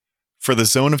for the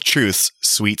Zone of Truth's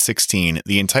Sweet 16.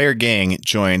 The entire gang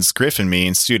joins Griff and me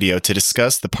in studio to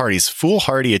discuss the party's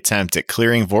foolhardy attempt at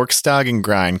clearing Vorkstag and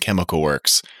Grind Chemical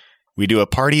Works. We do a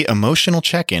party emotional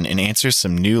check-in and answer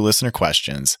some new listener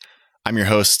questions. I'm your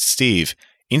host, Steve,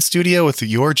 in studio with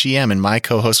your GM and my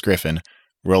co-host, Griffin.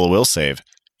 Roll a will save.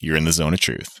 You're in the Zone of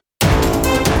Truth.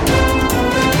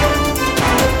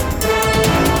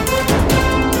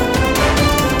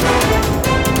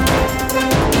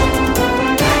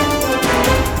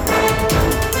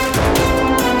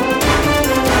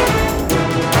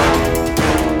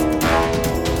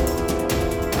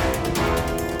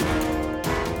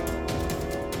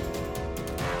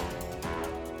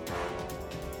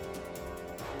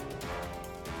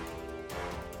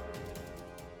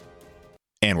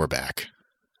 And we're back.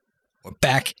 We're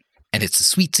back, and it's a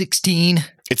Sweet 16.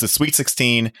 It's a Sweet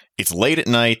 16. It's late at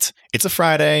night. It's a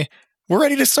Friday. We're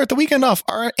ready to start the weekend off.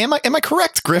 Am I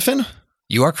correct, Griffin?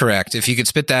 You are correct. If you could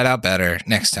spit that out better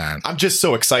next time. I'm just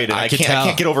so excited. I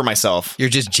can't get over myself. You're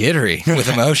just jittery with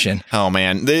emotion. Oh,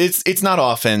 man. It's not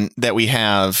often that we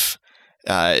have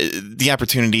the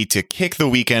opportunity to kick the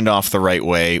weekend off the right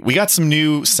way. We got some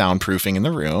new soundproofing in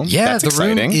the room. Yeah, that's the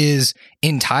exciting. room is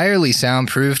entirely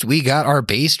soundproofed. We got our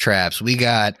bass traps. We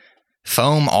got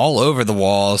foam all over the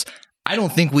walls. I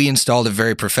don't think we installed it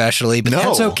very professionally, but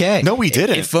that's okay. No, we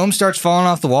didn't. If foam starts falling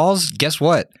off the walls, guess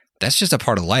what? That's just a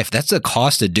part of life. That's the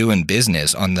cost of doing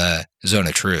business on the Zone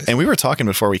of Truth. And we were talking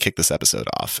before we kicked this episode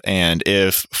off, and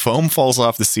if foam falls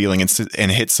off the ceiling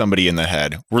and hits somebody in the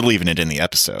head, we're leaving it in the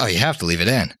episode. Oh, you have to leave it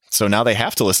in. So now they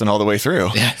have to listen all the way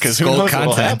through. Yeah, because who knows what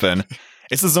will happen.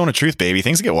 It's the Zone of Truth, baby.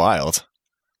 Things get wild.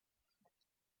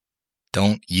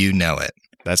 Don't you know it?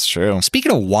 That's true.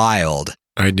 Speaking of wild.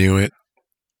 I knew it.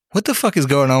 What the fuck is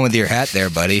going on with your hat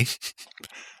there, buddy?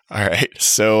 All right.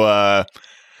 So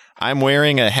I'm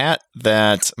wearing a hat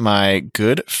that my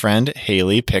good friend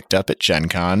Haley picked up at Gen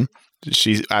Con.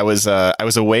 I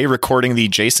was away recording the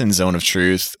Jason Zone of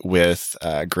Truth with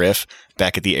Griff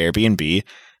back at the Airbnb.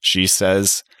 She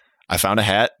says, I found a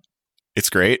hat. It's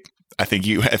great. I think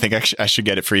I should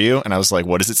get it for you. And I was like,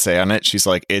 what does it say on it? She's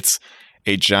like, it's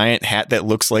a giant hat that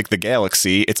looks like the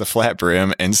galaxy. It's a flat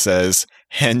brim and says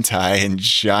hentai in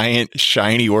giant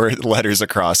shiny letters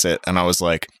across it. And I was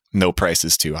like, no price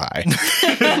is too high.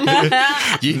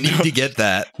 You need to get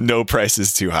that. No price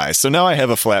is too high. So now I have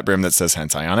a flat brim that says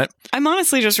hentai on it. I'm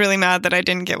honestly just really mad that I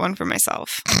didn't get one for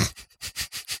myself.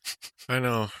 I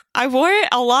know. I wore it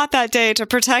a lot that day to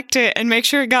protect it and make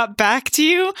sure it got back to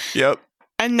you. Yep.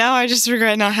 And now I just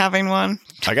regret not having one.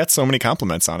 I got so many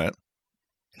compliments on it.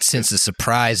 Since the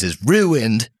surprise is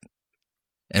ruined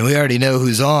and we already know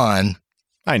who's on.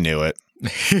 I knew it.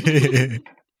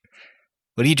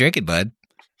 What are you drinking, bud?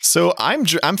 So I'm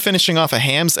finishing off a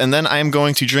Hamm's, and then I am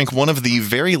going to drink one of the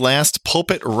very last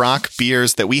Pulpit Rock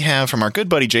beers that we have from our good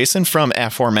buddy Jason from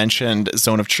aforementioned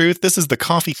Zone of Truth. This is the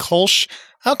Coffee Kolsch.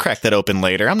 I'll crack that open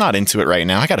later. I'm not into it right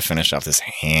now. I got to finish off this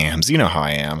Hamm's. You know how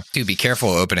I am. Dude, be careful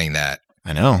opening that.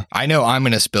 I know I'm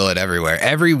going to spill it everywhere.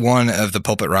 Every one of the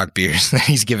Pulpit Rock beers that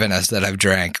he's given us that I've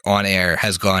drank on air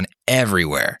has gone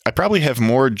everywhere. I probably have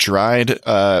more dried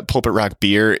Pulpit Rock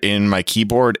beer in my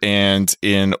keyboard and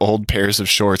in old pairs of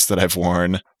shorts that I've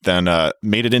worn than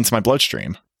made it into my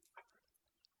bloodstream.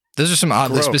 Those are some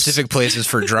oddly specific places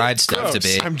for dried stuff to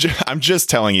be. I'm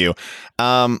just telling you.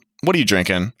 What are you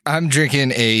drinking? I'm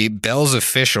drinking a Bell's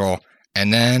Official,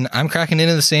 and then I'm cracking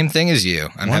into the same thing as you.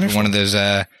 I'm having one of those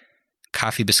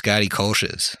coffee biscotti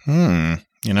Kolsches.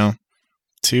 You know,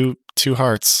 two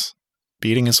hearts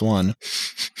beating as one.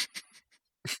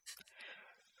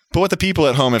 But what the people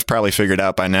at home have probably figured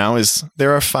out by now is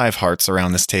there are 5 hearts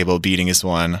around this table beating as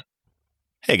one.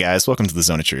 Hey guys, welcome to the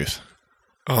Zone of Truth.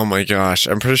 Oh my gosh,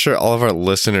 I'm pretty sure all of our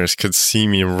listeners could see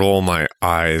me roll my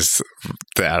eyes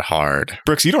that hard.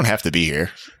 Brooks, you don't have to be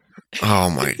here. Oh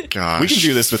my gosh. We can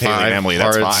do this with Haley and Emily,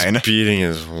 that's fine. Beating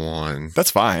as one.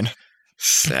 That's fine.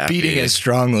 Sappy. Beating as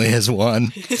strongly as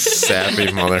one. Sappy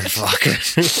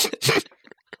motherfucker.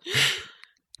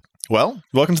 Well,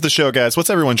 welcome to the show, guys. What's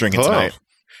everyone drinking tonight?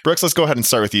 Brooks, let's go ahead and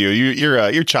start with you.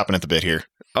 You're chopping at the bit here.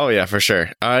 Oh yeah, for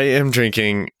sure. I am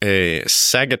drinking a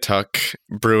Sagatuck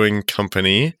Brewing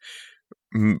Company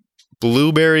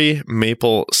Blueberry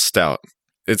Maple Stout.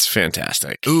 It's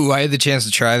fantastic. Ooh, I had the chance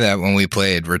to try that when we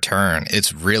played Return.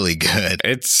 It's really good.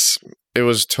 It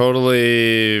was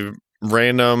totally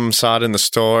random, saw it in the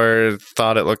store,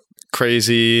 thought it looked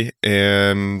crazy,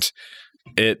 and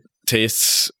it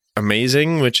tastes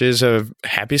amazing, which is a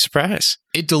happy surprise.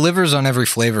 It delivers on every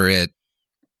flavor it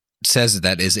says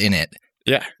that is in it.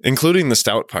 Yeah, including the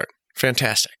stout part.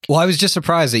 Fantastic. Well, I was just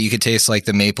surprised that you could taste like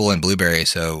the maple and blueberry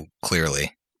so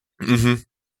clearly. Mm-hmm.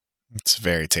 It's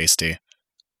very tasty.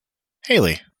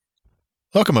 Haley,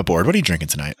 welcome aboard. What are you drinking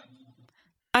tonight?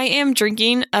 I am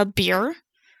drinking a beer.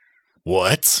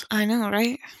 What? I know,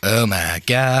 right? Oh my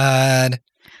God.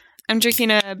 I'm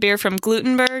drinking a beer from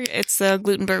Glutenberg. It's the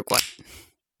Glutenberg one.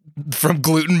 From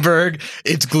Glutenberg,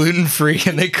 it's gluten-free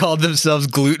and they called themselves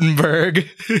Glutenberg.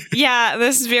 Yeah,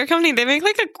 this beer company, they make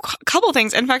like a couple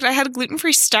things. In fact, I had a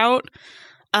gluten-free stout,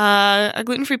 a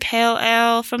gluten-free pale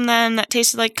ale from them that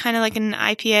tasted like kind of like an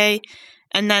IPA.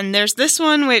 And then there's this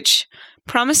one which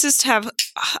promises to have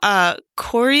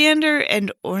coriander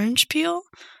and orange peel.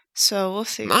 So we'll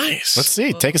see. Nice. Let's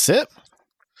see. Take a sip.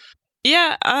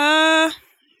 Yeah, I'm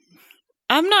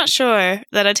not sure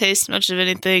that I taste much of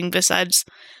anything besides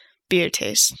beer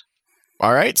taste.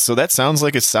 All right. So that sounds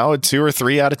like a solid 2 or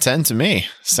 3 out of 10 to me.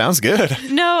 Sounds good.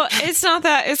 No, it's not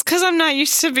that. It's because I'm not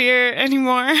used to beer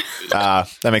anymore.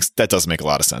 That does make a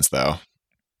lot of sense, though.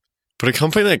 But a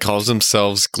company that calls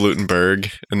themselves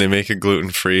Glutenberg and they make a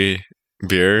gluten-free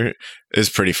beer is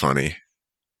pretty funny.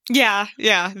 Yeah.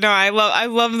 No, I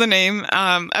love the name.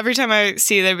 Every time I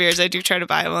see their beers, I do try to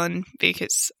buy one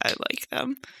because I like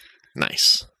them.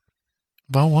 Nice.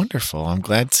 Well, wonderful. I'm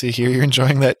glad to hear you're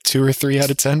enjoying that 2 or 3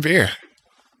 out of 10 beer.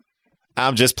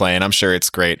 I'm just playing. I'm sure it's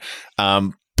great.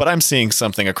 But I'm seeing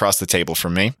something across the table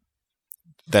from me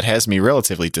that has me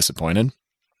relatively disappointed.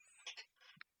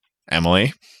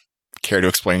 Emily, care to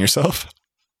explain yourself?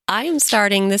 I am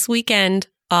starting this weekend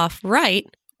off right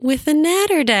with a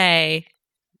Natter Day.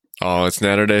 Oh, it's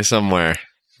Natter Day somewhere.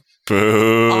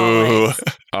 Boo. Always.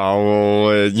 Oh,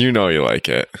 well, you know you like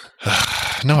it.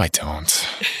 No, I don't.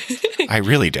 I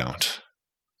really don't.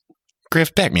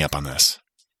 Griff, back me up on this.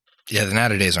 Yeah, the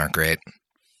Natter Days aren't great.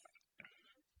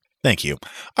 Thank you.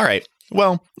 All right.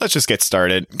 Well, let's just get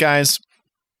started. Guys,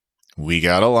 we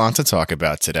got a lot to talk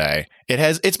about today.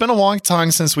 It's been a long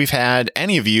time since we've had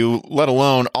any of you, let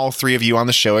alone all 3 of you on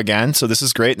the show again. So this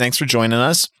is great. Thanks for joining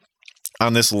us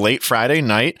on this late Friday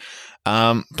night.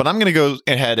 But I'm going to go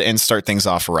ahead and start things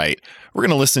off right. We're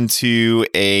going to listen to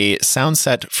a sound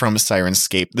set from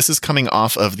Syrinscape. This is coming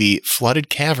off of the Flooded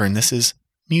Cavern. This is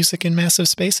Music in Massive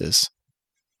Spaces.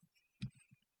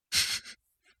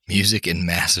 Music in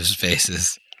massive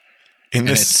spaces. And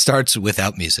It starts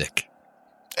without music.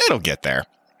 It'll get there.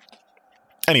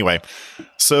 Anyway,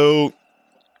 so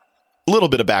a little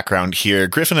bit of background here.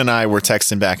 Griffin and I were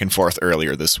texting back and forth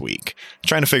earlier this week,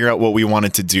 trying to figure out what we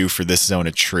wanted to do for this Zone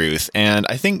of Truth. And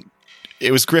I think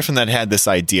it was Griffin that had this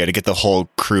idea to get the whole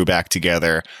crew back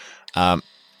together. And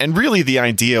really the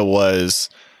idea was,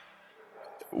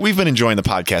 we've been enjoying the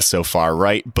podcast so far,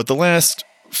 right? But the last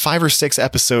 5 or 6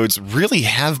 episodes really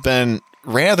have been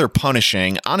rather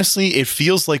punishing. Honestly, it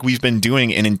feels like we've been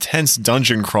doing an intense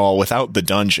dungeon crawl without the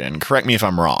dungeon. Correct me if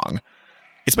I'm wrong.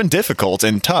 It's been difficult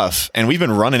and tough, and we've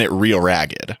been running it real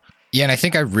ragged. Yeah, and I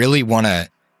think I really want to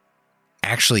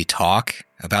actually talk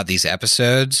about these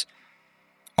episodes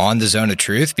on the Zone of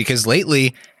Truth, because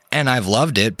lately, and I've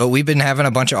loved it, but we've been having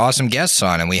a bunch of awesome guests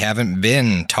on, and we haven't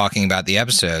been talking about the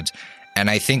episodes. And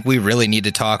I think we really need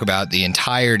to talk about the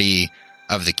entirety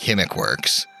of the Kimmick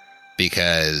works,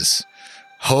 because,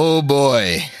 oh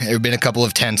boy, there have been a couple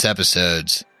of tense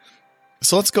episodes.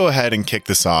 So let's go ahead and kick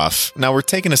this off. Now, we're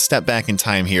taking a step back in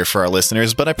time here for our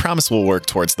listeners, but I promise we'll work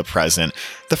towards the present.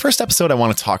 The first episode I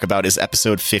want to talk about is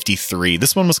episode 53.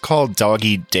 This one was called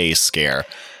Doggy Day Scare.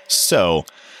 So,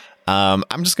 I'm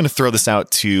just going to throw this out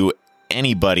to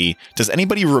anybody. Does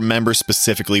anybody remember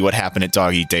specifically what happened at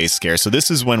Doggy Day Scare? So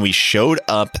this is when we showed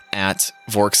up at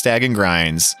Vorkstag and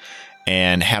Grinds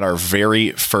and had our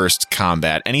very first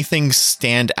combat. Anything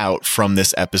stand out from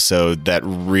this episode that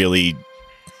really,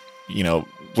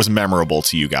 was memorable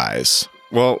to you guys?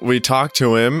 Well, we talked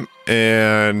to him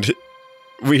and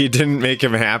we didn't make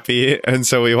him happy. And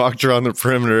so we walked around the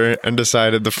perimeter and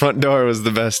decided the front door was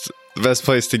the best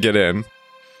place to get in.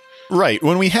 Right.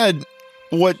 When we had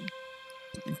what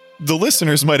the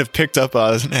listeners might have picked up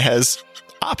on as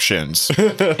options.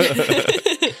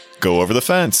 Go over the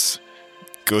fence.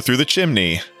 Go through the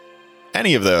chimney.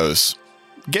 Any of those.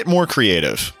 Get more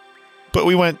creative. But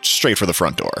we went straight for the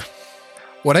front door.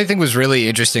 What I think was really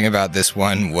interesting about this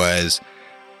one was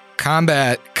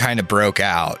combat kind of broke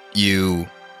out. You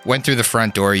went through the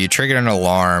front door, you triggered an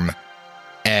alarm,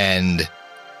 and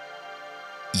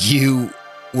you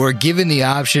were given the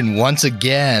option once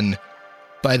again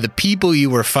by the people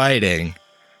you were fighting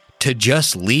to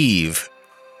just leave.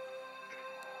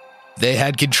 They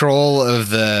had control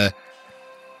of the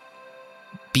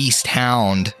beast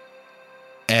hound,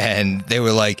 and they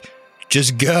were like,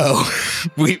 just go.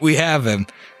 We have him.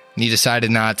 And he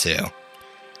decided not to.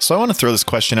 So I want to throw this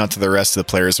question out to the rest of the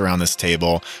players around this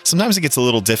table. Sometimes it gets a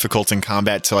little difficult in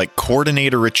combat to like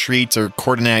coordinate a retreat or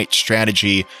coordinate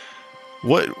strategy.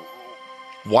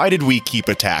 Why did we keep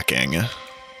attacking?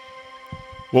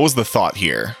 What was the thought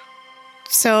here?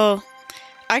 So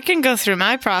I can go through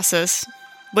my process,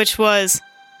 which was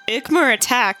Ikmer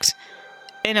attacked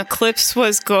and Eclipse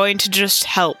was going to just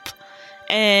help.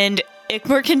 And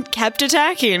Ikmer kept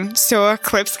attacking, so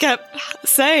Eclipse kept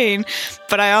saying,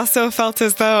 but I also felt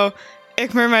as though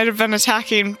Ikmer might have been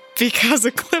attacking because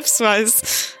Eclipse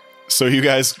was. So you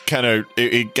guys kind of,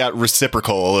 it got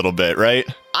reciprocal a little bit, right?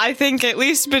 I think at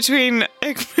least between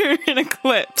Ikmer and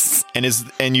Eclipse. And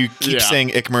you keep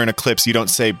saying Ikmer and Eclipse, you don't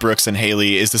say Brooks and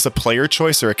Haley. Is this a player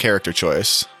choice or a character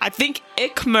choice? I think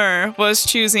Ikmer was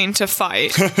choosing to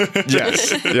fight.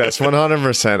 Yes,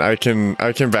 100%.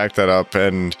 I can back that up.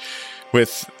 And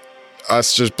with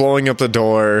us just blowing up the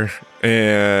door,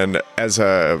 and as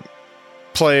a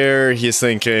player, he's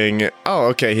thinking, oh,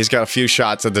 okay, he's got a few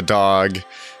shots at the dog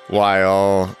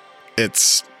while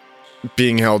it's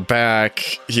being held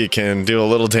back. He can do a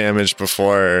little damage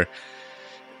before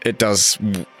it does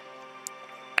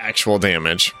actual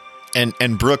damage.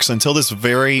 And Brooks, until this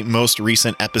very most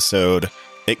recent episode,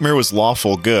 Ikmer was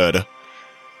lawful good.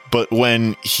 But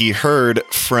when he heard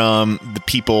from the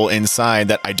people inside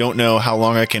that I don't know how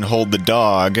long I can hold the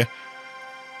dog,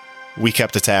 we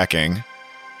kept attacking.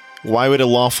 Why would a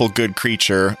lawful good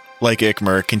creature like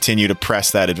Ikmer continue to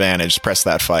press that advantage, press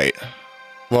that fight?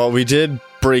 Well, we did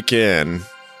break in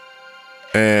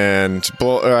and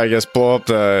blow up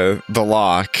the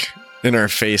lock in our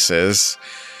faces.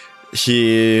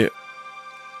 He,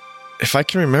 if I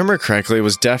can remember correctly,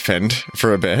 was deafened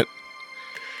for a bit.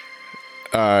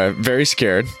 Very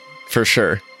scared, for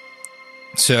sure.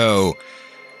 So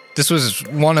this was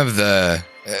one of the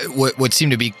what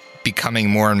seemed to be becoming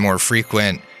more and more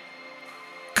frequent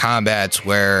combats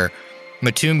where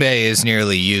Matumbe is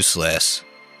nearly useless.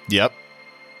 Yep.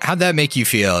 How'd that make you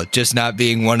feel, just not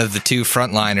being one of the two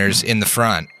frontliners in the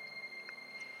front?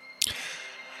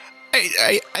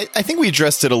 I think we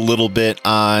addressed it a little bit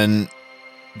on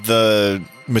the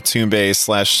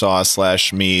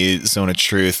Matumbe / me Zone of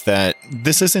Truth, that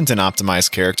this isn't an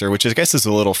optimized character, which I guess is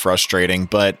a little frustrating,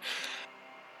 but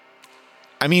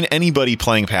I mean, anybody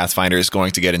playing Pathfinder is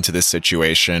going to get into this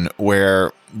situation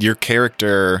where your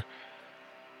character,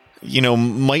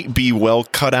 might be well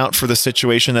cut out for the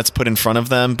situation that's put in front of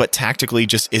them, but tactically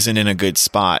just isn't in a good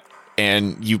spot.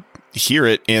 And you hear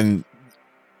it in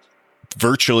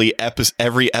virtually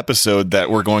every episode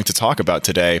that we're going to talk about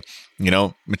today.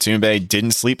 Matumbe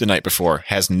didn't sleep the night before,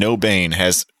 has no bane,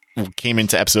 came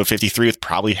into episode 53 with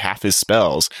probably half his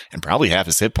spells and probably half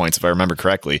his hit points, if I remember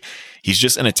correctly. He's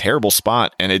just in a terrible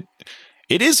spot, and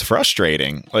it is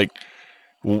frustrating. Like,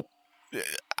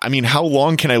 I mean, how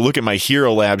long can I look at my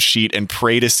Hero Lab sheet and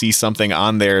pray to see something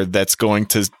on there that's going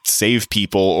to save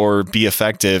people or be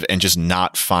effective and just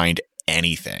not find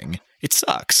anything? It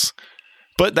sucks.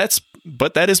 But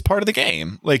that is part of the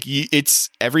game. Like,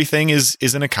 everything is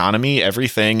an economy.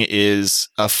 Everything is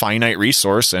a finite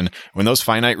resource. And when those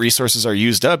finite resources are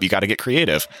used up, you got to get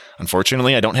creative.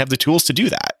 Unfortunately, I don't have the tools to do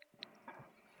that.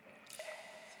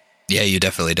 Yeah, you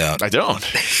definitely don't. I don't.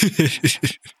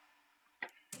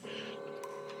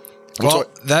 Well,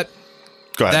 Go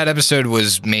ahead. that episode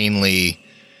was mainly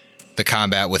the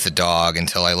combat with the dog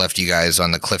until I left you guys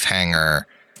on the cliffhanger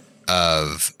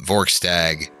of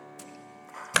Vorkstag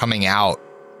coming out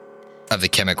of the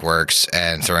Chemic Works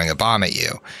and throwing a bomb at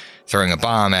you. Throwing a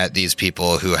bomb at these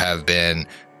people who have been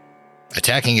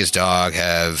attacking his dog,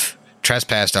 have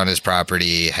trespassed on his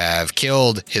property, have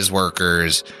killed his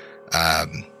workers.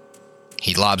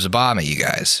 He lobs a bomb at you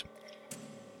guys.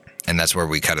 And that's where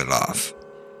we cut it off.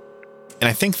 And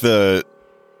I think the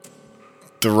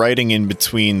writing in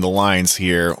between the lines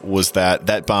here was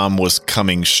that bomb was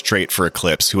coming straight for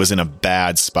Eclipse, who was in a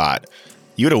bad spot.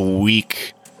 You had a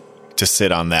week to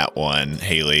sit on that one,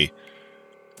 Haley.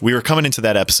 We were coming into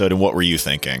that episode, and what were you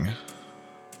thinking?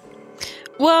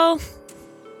 Well,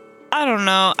 I don't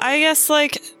know. I guess,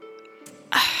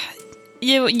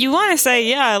 you want to say,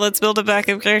 yeah, let's build a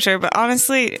backup character, but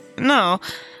honestly, no.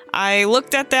 I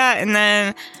looked at that and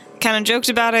then kind of joked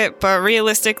about it, but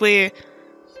realistically,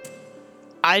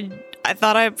 I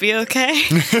thought I'd be okay.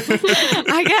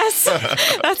 I guess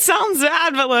that sounds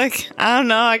bad, but I don't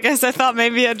know. I guess I thought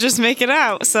maybe I'd just make it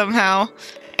out somehow,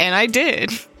 and I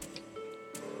did.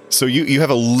 So you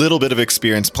have a little bit of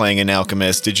experience playing an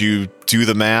alchemist. Did you do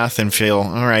the math and feel,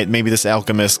 all right, maybe this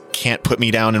alchemist can't put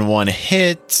me down in one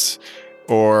hit,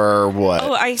 or what?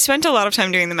 Oh, I spent a lot of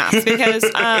time doing the math because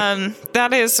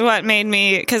that is what made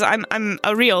me, because I'm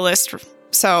a realist,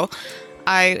 so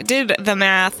I did the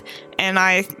math and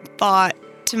I thought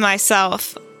to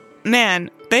myself, man,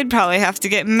 they'd probably have to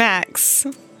get max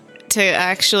to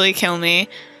actually kill me.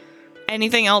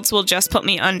 Anything else will just put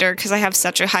me under because I have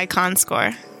such a high con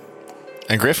score.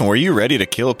 And Griffin, were you ready to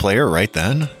kill a player right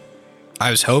then?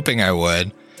 I was hoping I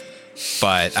would,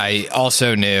 but I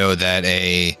also knew that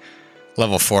a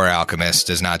level 4 alchemist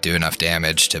does not do enough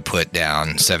damage to put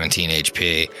down 17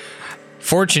 HP.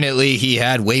 Fortunately, he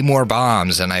had way more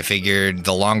bombs, and I figured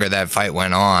the longer that fight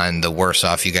went on, the worse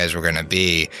off you guys were going to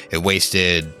be. It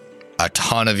wasted a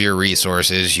ton of your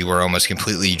resources. You were almost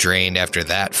completely drained after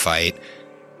that fight.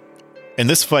 And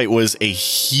this fight was a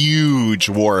huge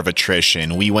war of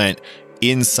attrition. We went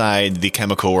inside the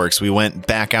chemical works. We went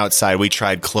back outside. We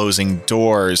tried closing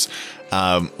doors.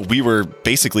 We were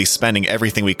basically spending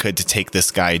everything we could to take this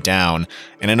guy down.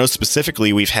 And I know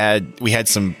specifically we had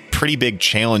some pretty big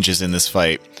challenges in this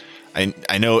fight.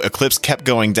 I know Eclipse kept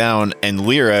going down and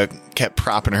Lyra kept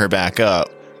propping her back up.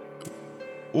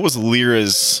 What was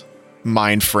Lyra's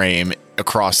mind frame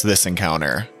across this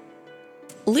encounter?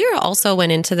 Lyra also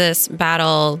went into this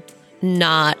battle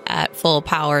not at full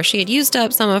power. She had used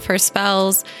up some of her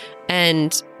spells,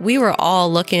 and we were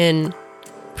all looking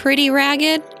pretty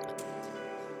ragged.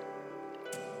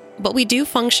 But we do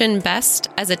function best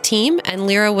as a team, and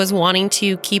Lyra was wanting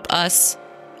to keep us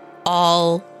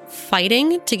all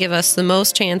fighting to give us the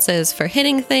most chances for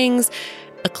hitting things.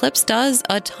 Eclipse does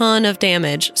a ton of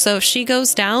damage, so if she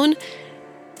goes down,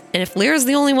 and if Lyra's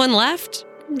the only one left,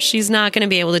 she's not going to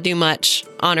be able to do much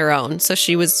on her own. So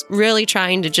she was really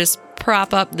trying to just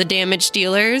prop up the damage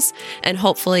dealers and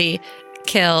hopefully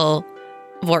kill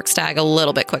Vorkstag a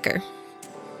little bit quicker.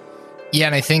 Yeah,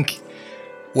 and I think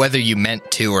whether you meant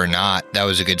to or not, that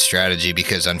was a good strategy,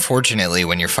 because unfortunately,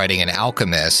 when you're fighting an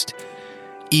alchemist,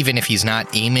 even if he's not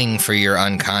aiming for your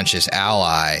unconscious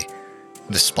ally,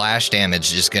 the splash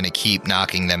damage is going to keep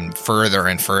knocking them further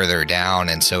and further down.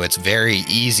 And so it's very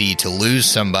easy to lose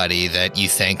somebody that you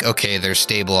think, okay, they're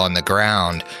stable on the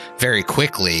ground very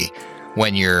quickly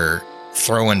when you're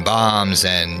throwing bombs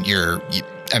and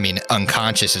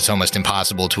unconscious. It's almost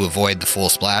impossible to avoid the full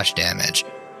splash damage.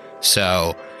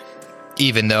 So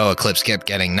even though Eclipse kept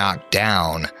getting knocked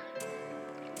down,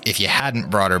 if you hadn't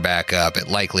brought her back up, it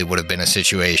likely would have been a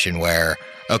situation where,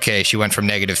 okay, she went from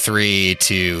 -3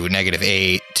 to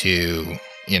 -8 to,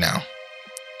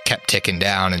 kept ticking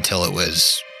down until it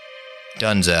was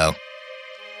donezo.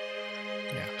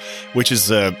 Yeah. Which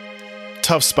is a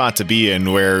tough spot to be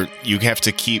in, where you have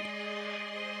to keep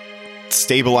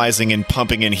stabilizing and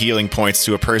pumping in healing points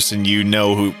to a person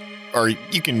who, or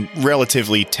you can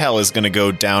relatively tell is going to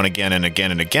go down again and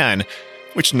again and again,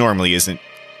 which normally isn't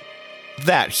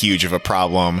that huge of a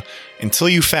problem until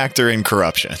you factor in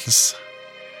corruptions.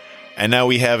 And now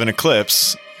we have an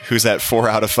Eclipse who's at 4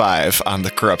 out of 5 on the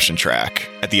corruption track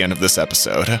at the end of this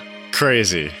episode.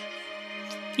 Crazy.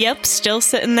 Yep, still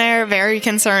sitting there, very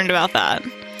concerned about that.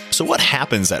 So what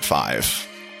happens at 5?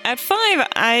 At 5,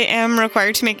 I am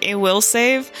required to make a will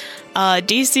save,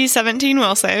 DC 17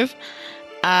 will save.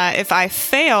 If I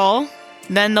fail,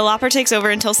 then the Lopper takes over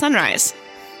until sunrise.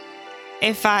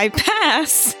 If I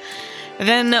pass,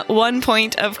 then 1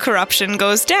 point of corruption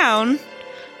goes down,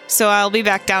 so I'll be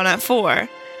back down at 4.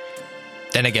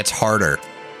 Then it gets harder.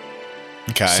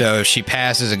 Okay. So if she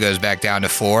passes, it goes back down to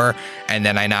 4, and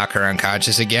then I knock her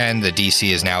unconscious again. The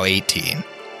DC is now 18,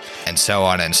 and so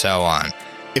on and so on.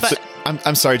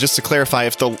 I'm sorry, just to clarify,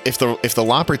 if the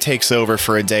Lopper takes over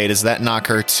for a day, does that knock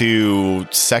her to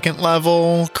 2nd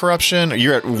level corruption?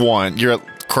 You're at 1. You're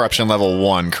at corruption level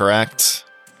 1, correct?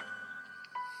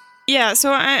 Yeah,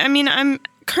 so I'm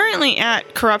currently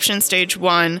at corruption stage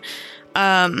 1.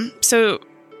 So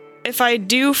if I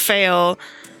do fail,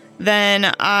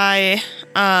 then I'll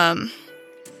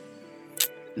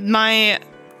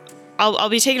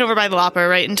be taken over by the Lopper,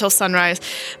 right, until sunrise.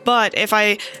 But if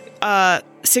I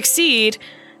succeed,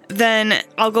 then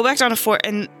I'll go back down to 4.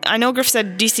 And I know Griff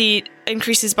said DC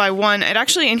increases by 1. It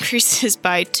actually increases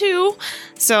by 2.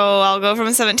 So I'll go from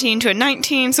a 17 to a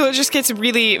 19. So it just gets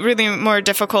really, really more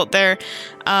difficult there.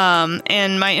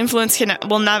 And my influence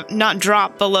will not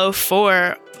drop below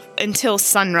 4 until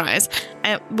sunrise,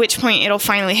 at which point it'll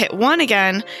finally hit 1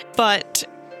 again. But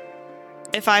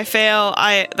if I fail,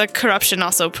 the corruption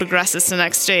also progresses to the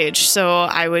next stage. So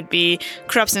I would be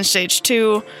corruption stage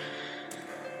 2,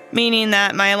 meaning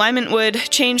that my alignment would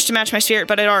change to match my spirit,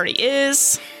 but it already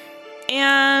is.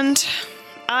 And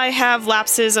I have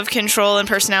lapses of control and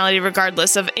personality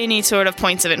regardless of any sort of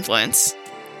points of influence.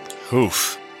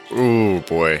 Oof. Ooh,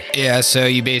 boy. Yeah, so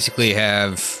you basically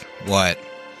have, what?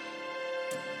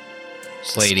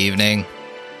 It's late evening?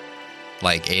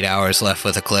 Like 8 hours left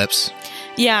with Eclipse?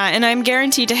 Yeah, and I'm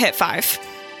guaranteed to hit 5.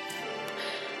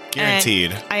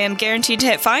 Guaranteed. And I am guaranteed to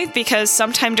hit 5 because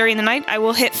sometime during the night I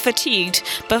will hit fatigued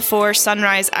before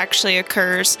sunrise actually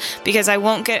occurs because I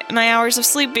won't get my hours of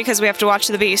sleep because we have to watch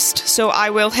the beast. So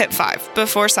I will hit 5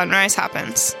 before sunrise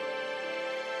happens.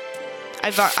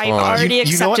 I've already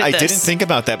accepted You know what? I this. didn't think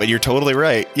about that, but you're totally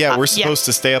right. Yeah, we're supposed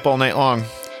to stay up all night long.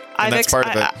 And that's part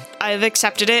of it. I've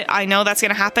accepted it. I know that's going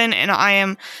to happen, and I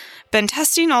am been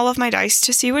testing all of my dice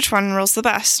to see which one rolls the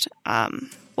best.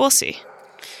 We'll see.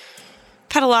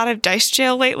 I've had a lot of dice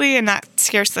jail lately, and that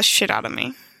scares the shit out of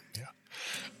me.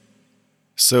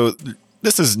 So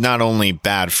this is not only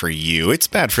bad for you, it's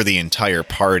bad for the entire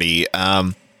party.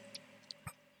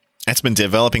 It's been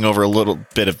developing over a little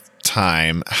bit of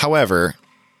time. However,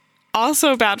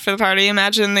 Also bad for the party.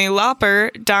 Imagine the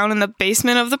Lopper down in the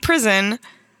basement of the prison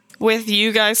with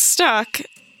you guys stuck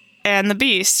and the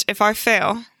beast if I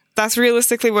fail. That's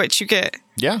realistically what you get.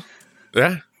 yeah,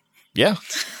 Yeah. yeah,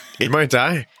 You might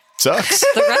die. sucks.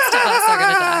 The rest of us are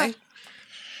going to die.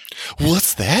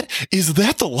 What's that? Is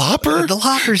that the Lopper? The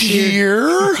Lopper's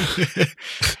here.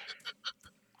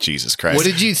 Jesus Christ. What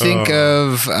did you think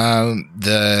of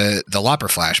the Lopper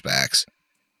flashbacks?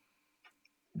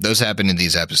 Those happen in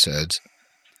these episodes.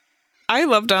 I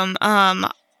loved them.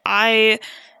 I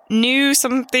knew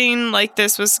something like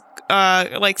this was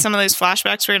like some of those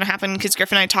flashbacks were going to happen because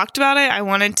Griffin and I talked about it.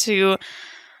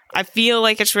 I feel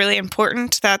like it's really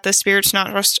important that the spirit's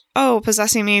not just,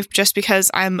 possessing me just because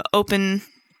I'm open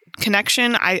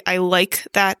connection. I like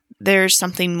that there's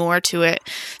something more to it.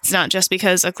 It's not just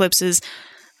because Eclipse is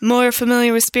more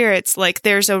familiar with spirits. Like,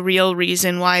 there's a real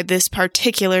reason why this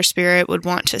particular spirit would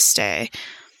want to stay.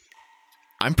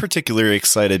 I'm particularly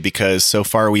excited because so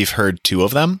far we've heard 2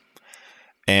 of them,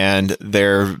 and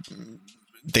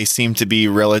they seem to be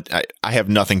I have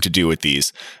nothing to do with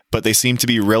these, but they seem to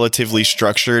be relatively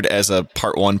structured as a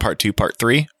part 1, part 2, part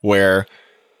 3, where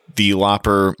the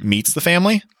Lopper meets the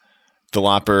family, the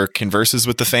Lopper converses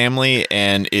with the family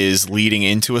and is leading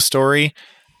into a story,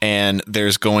 and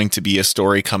there's going to be a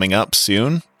story coming up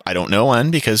soon. I don't know when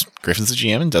because Griffin's the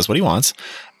GM and does what he wants.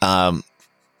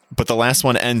 But the last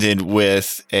one ended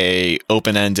with a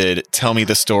open-ended, tell me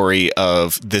the story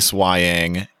of this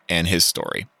Wayang and his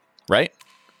story, right?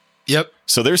 Yep.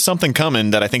 So there's something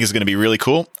coming that I think is going to be really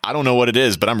cool. I don't know what it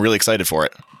is, but I'm really excited for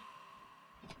it.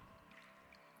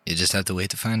 You just have to wait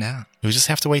to find out. We just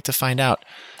have to wait to find out.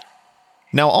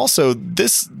 Now, also,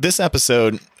 this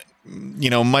episode,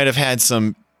 might have had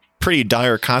some pretty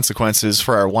dire consequences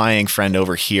for our Wayang friend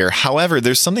over here. However,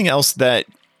 there's something else that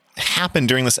happened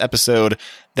during this episode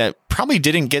that probably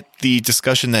didn't get the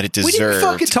discussion that it deserved. We didn't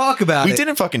fucking talk about it. We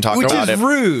didn't fucking talk which about is it.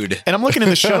 rude. And I'm looking in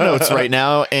the show notes right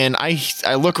now, and I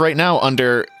look right now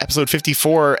under episode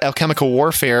 54, Alchemical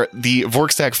Warfare, the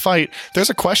Vorkstag fight. There's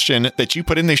a question that you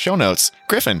put in the show notes.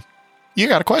 Griffin, you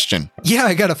got a question. Yeah,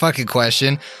 I got a fucking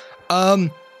question.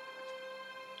 Nobody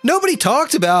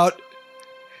talked about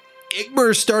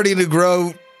Igmar starting to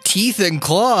grow teeth and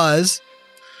claws.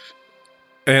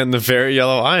 And the very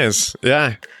yellow eyes.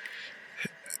 Yeah.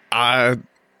 I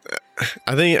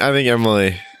think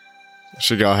Emily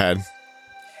should go ahead.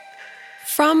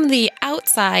 From the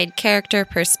outside character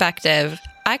perspective,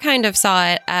 I kind of saw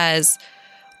it as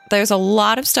there's a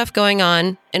lot of stuff going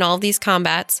on in all of these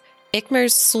combats.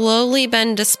 Igmar's slowly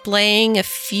been displaying a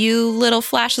few little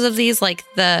flashes of these, like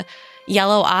the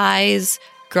yellow eyes,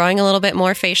 growing a little bit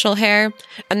more facial hair.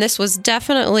 And this was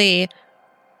definitely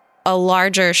a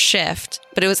larger shift,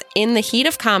 but it was in the heat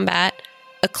of combat.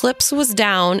 Eclipse was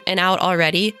down and out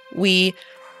already. We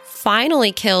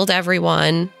finally killed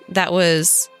everyone that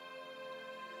was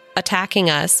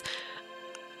attacking us.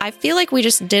 I feel like we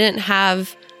just didn't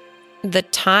have the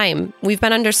time. We've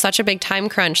been under such a big time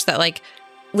crunch that, like,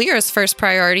 Lyra's first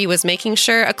priority was making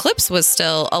sure Eclipse was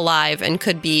still alive and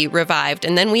could be revived.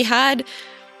 And then we had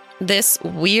this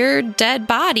weird dead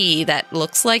body that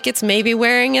looks like it's maybe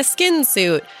wearing a skin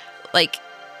suit. Like,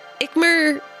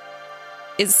 Igmar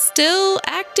is still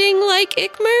acting like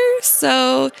Igmar,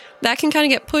 so that can kind of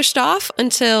get pushed off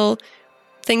until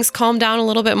things calm down a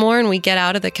little bit more and we get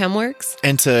out of the Chemworks.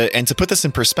 And to put this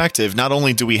in perspective, not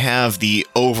only do we have the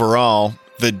overall,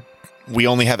 we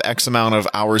only have X amount of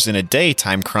hours in a day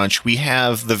time crunch, we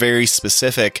have the very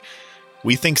specific,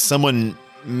 we think someone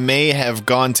may have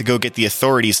gone to go get the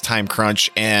authorities time crunch,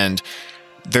 and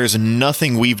there's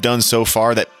nothing we've done so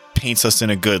far that paints us in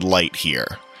a good light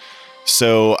here.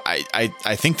 So I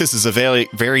think this is a very,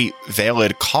 very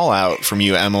valid call out from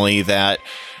you, Emily, that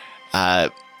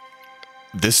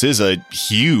this is a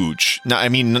huge, not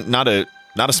a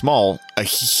small, a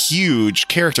huge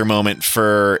character moment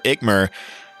for Igmar.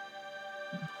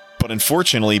 But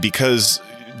unfortunately, because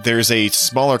there's a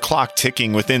smaller clock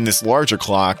ticking within this larger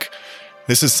clock.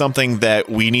 This is something that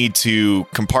we need to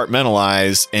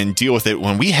compartmentalize and deal with it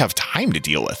when we have time to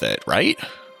deal with it, right?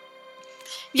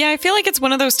 Yeah, I feel like it's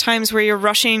one of those times where you're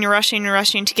rushing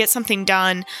to get something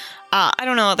done. I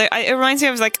don't know. It reminds me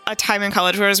of like a time in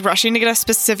college where I was rushing to get a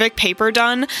specific paper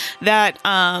done that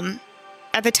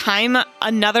at the time,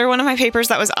 another one of my papers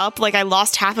that was up, like I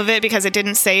lost half of it because it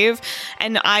didn't save.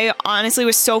 And I honestly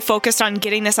was so focused on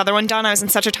getting this other one done. I was in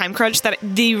such a time crunch that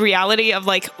the reality of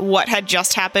like what had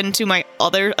just happened to my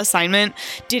other assignment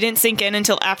didn't sink in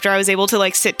until after I was able to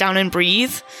like sit down and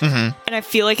breathe. Mm-hmm. And I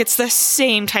feel like it's the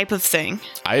same type of thing.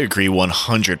 I agree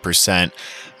 100%.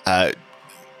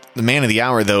 The man of the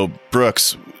hour, though,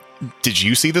 Brooks, did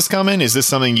you see this coming? Is this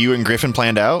something you and Griffin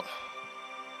planned out?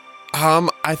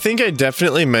 I think I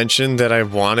definitely mentioned that I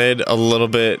wanted a little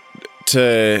bit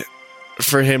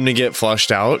for him to get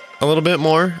flushed out a little bit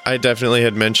more. I definitely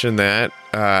had mentioned that.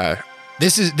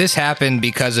 This happened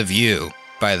because of you,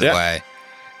 by the way,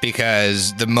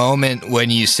 because the moment when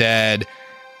you said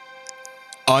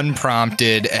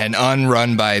unprompted and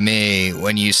unrun by me,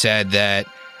 when you said that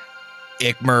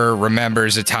Ikmer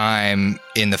remembers a time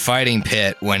in the fighting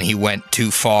pit when he went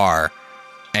too far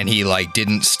and he like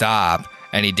didn't stop.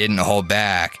 And he didn't hold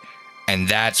back. And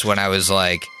that's when I was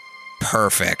like,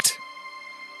 perfect.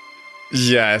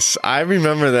 Yes, I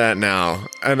remember that now.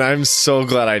 And I'm so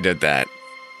glad I did that.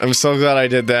 And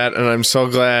I'm so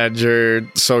glad you're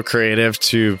so creative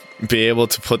to be able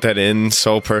to put that in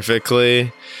so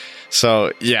perfectly.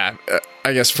 So, yeah,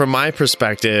 I guess from my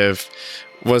perspective,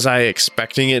 was I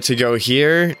expecting it to go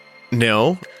here?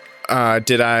 No.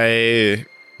 Did I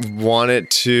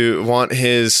want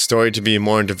his story to be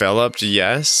more developed?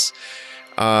 Yes.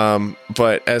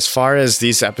 But as far as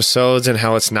these episodes and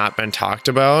how it's not been talked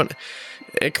about,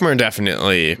 Ikmer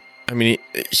definitely, I mean,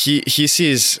 he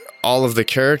sees all of the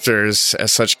characters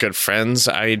as such good friends.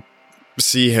 I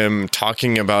see him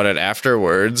talking about it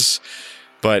afterwards,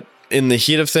 but in the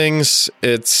heat of things,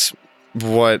 it's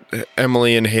what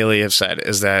Emily and Haley have said,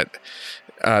 is that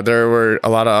there were a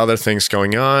lot of other things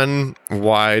going on.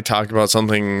 Why talk about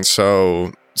something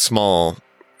so small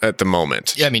at the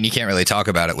moment? Yeah, I mean, you can't really talk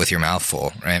about it with your mouth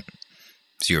full, right?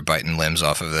 So you were biting limbs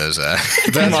off of those.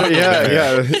 That's right,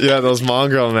 yeah, those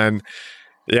mongrel men.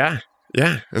 Yeah.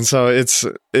 And so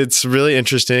it's really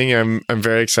interesting. I'm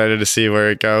very excited to see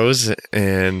where it goes.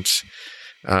 And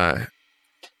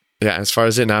as far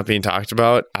as it not being talked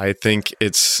about, I think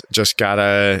it's just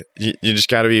you just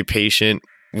gotta be patient.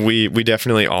 We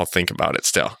definitely all think about it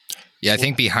still. Yeah, I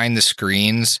think behind the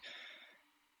screens,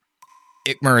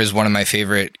 Ikmer is one of my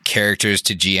favorite characters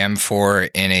to GM for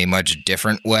in a much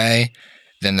different way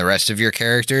than the rest of your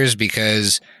characters,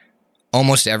 because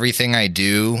almost everything I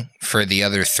do for the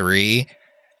other three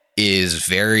is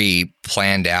very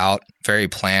planned out, very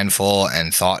planful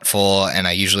and thoughtful, and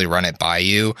I usually run it by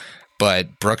you.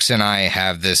 But Brooks and I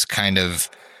have this kind of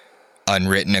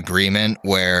unwritten agreement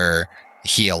where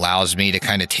he allows me to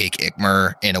kind of take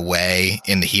Ikmer in a way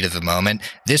in the heat of the moment.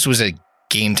 This was a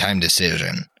game time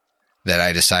decision that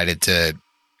I decided to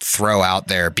throw out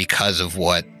there because of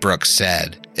what Brooks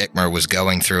said Ikmer was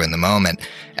going through in the moment.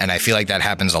 And I feel like that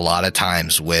happens a lot of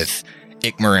times with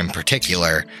Ikmer in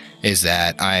particular, is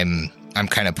that I'm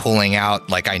kind of pulling out,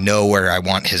 like I know where I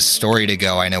want his story to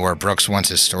go. I know where Brooks wants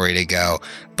his story to go,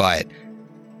 but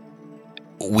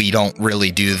we don't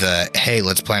really do the, hey,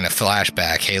 let's plan a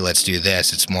flashback. Hey, let's do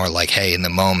this. It's more like, hey, in the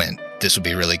moment, this would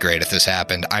be really great if this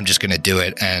happened. I'm just going to do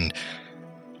it and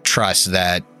trust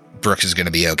that Brooks is going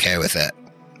to be okay with it.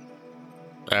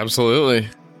 Absolutely.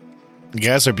 You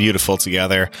guys are beautiful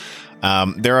together.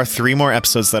 There are 3 more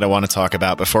episodes that I want to talk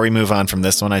about. Before we move on from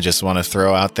this one, I just want to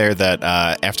throw out there that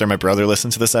after my brother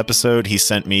listened to this episode, he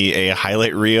sent me a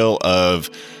highlight reel of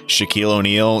Shaquille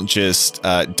O'Neal just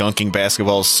dunking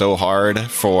basketballs so hard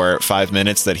for 5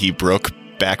 minutes that he broke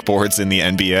backboards in the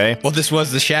NBA. Well, this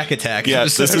was the Shaq Attack.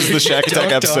 Yes, this is the Shaq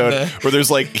Attack episode where there's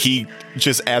like, he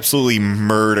just absolutely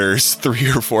murders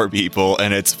 3 or 4 people,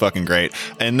 and it's fucking great.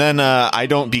 And then I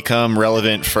don't become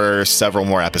relevant for several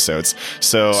more episodes.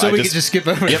 So we could just skip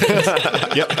over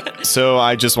it. Yep. So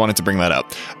I just wanted to bring that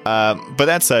up. But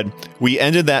that said, we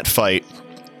ended that fight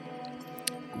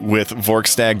with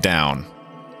Vorkstag down.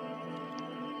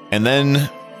 And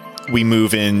then we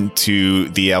move into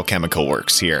the alchemical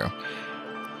works here.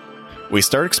 We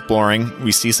start exploring,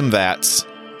 we see some vats,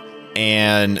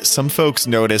 and some folks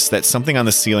notice that something on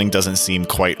the ceiling doesn't seem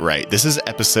quite right. This is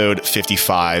episode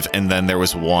 55, and then there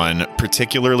was one.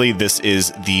 Particularly, this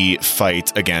is the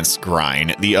fight against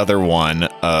Grine, the other one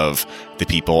of the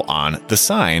people on the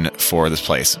sign for this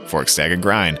place, Vorkstag and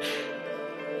Grine.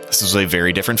 This was a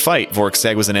very different fight.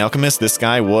 Vorkstag was an alchemist. This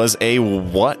guy was a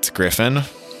what, Griffin?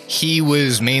 He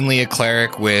was mainly a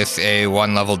cleric with a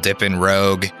 1-level dip in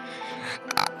rogue.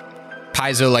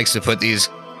 Paizo likes to put these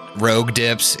rogue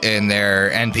dips in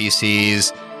their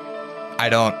NPCs. I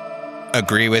don't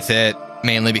agree with it,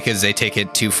 mainly because they take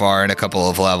it too far in a couple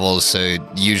of levels. So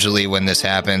usually when this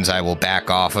happens, I will back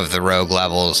off of the rogue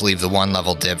levels, leave the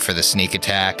 1-level dip for the sneak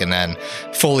attack, and then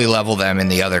fully level them in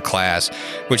the other class,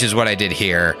 which is what I did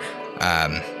here.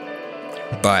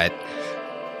 But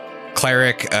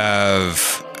cleric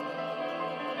of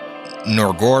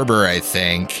Norgorber, I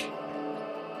think,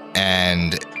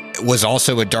 and was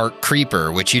also a dark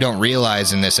creeper, which you don't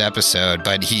realize in this episode,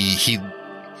 but he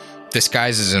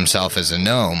disguises himself as a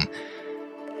gnome.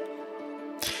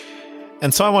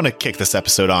 And so I want to kick this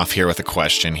episode off here with a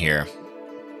question here.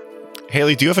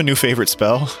 Haley, do you have a new favorite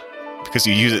spell? Because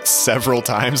you use it several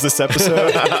times this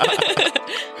episode.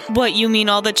 What, you mean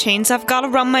all the chains I've got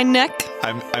around my neck?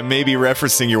 I may be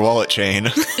referencing your wallet chain.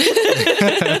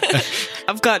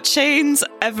 I've got chains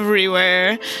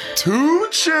everywhere. 2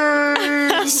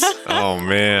 chains! Oh,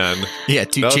 man. Yeah,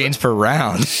 2 chains per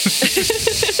round.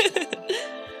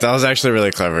 That was actually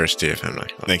really clever, Steve. I'm not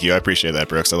gonna- Thank you. I appreciate that,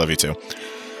 Brooks. I love you too.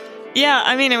 Yeah,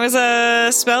 I mean, it was a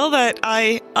spell that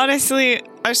I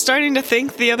was starting to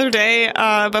think the other day,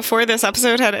 before this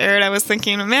episode had aired, I was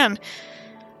thinking, man,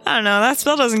 I don't know, that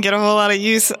spell doesn't get a whole lot of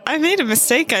use. I made a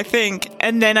mistake, I think,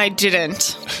 and then I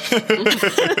didn't.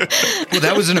 Well,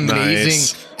 that was an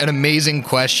amazing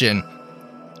question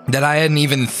that I hadn't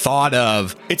even thought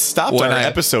of. It stopped When our I-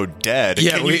 episode dead.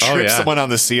 Yeah, Can you trip someone on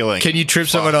the ceiling? Can you trip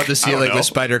someone Fuck, on the I ceiling don't with know.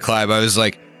 spider climb? I was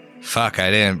like, fuck,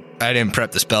 I didn't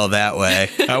prep the spell that way.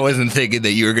 I wasn't thinking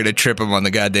that you were going to trip him on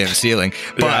the goddamn ceiling.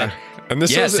 But Yeah. And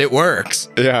this yes, was- it works.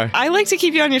 Yeah. I like to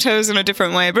keep you on your toes in a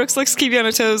different way. Brooks likes to keep you on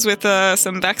your toes with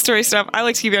some backstory stuff. I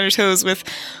like to keep you on your toes with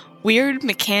weird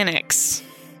mechanics.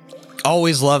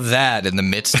 Always love that in the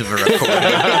midst of a recording.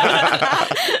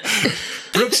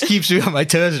 Brooks keeps me on my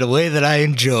toes in a way that I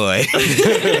enjoy.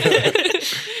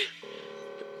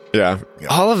 Yeah.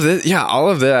 All of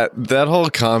that whole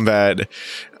combat.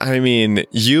 I mean,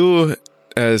 you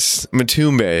as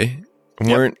Matumbe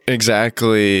weren't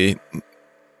exactly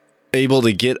able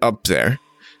to get up there.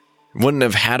 Wouldn't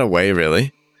have had a way,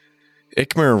 really.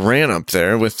 Ikmer ran up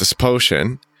there with this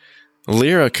potion.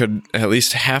 Lyra could at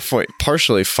least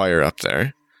partially fire up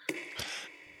there.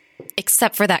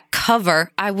 Except for that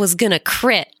cover, I was gonna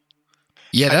crit.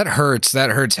 Yeah, that hurts. That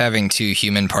hurts having 2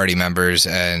 human party members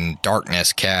and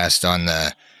darkness cast on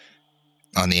the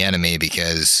enemy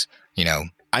because, you know,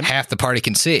 half the party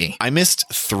can see. I missed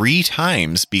 3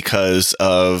 times because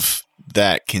of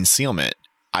that concealment.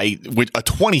 With a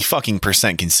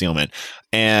 20% concealment,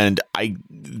 and I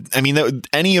mean,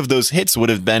 any of those hits would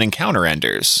have been encounter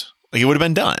enders. Like, it would have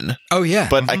been done. Oh yeah,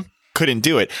 But I couldn't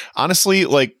do it. Honestly,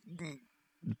 like,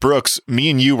 Brooks, me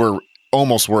and you were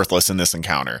almost worthless in this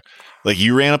encounter. Like,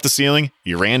 you ran up the ceiling,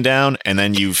 you ran down, and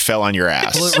then you fell on your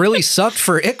ass. Well, it really sucked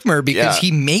for Ikmer because Yeah.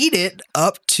 he made it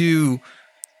up to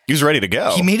He was ready to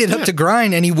go. He made it up to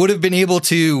grind, and he would have been able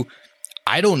to,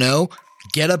 I don't know,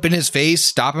 get up in his face,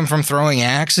 stop him from throwing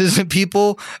axes at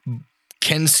people,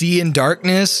 can see in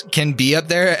darkness, can be up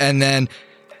there, and then,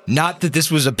 not that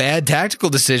this was a bad tactical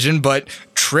decision, but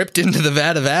tripped into the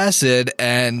vat of acid,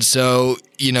 and so,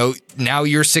 you know, now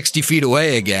you're 60 feet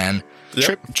away again.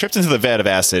 Tripped into the vat of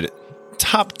acid.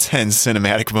 Top 10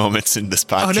 cinematic moments in this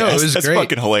podcast. Oh, no, it was That's great.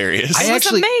 fucking hilarious. It was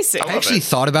amazing. I actually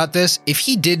thought about this. If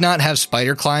he did not have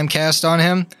spider climb cast on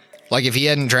him, like if he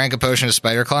hadn't drank a potion of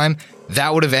spider climb,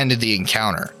 that would have ended the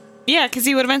encounter. Yeah, because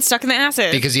he would have been stuck in the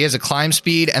acid. Because he has a climb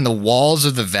speed and the walls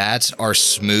of the vats are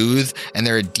smooth and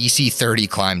they're a DC 30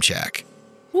 climb check.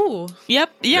 Ooh.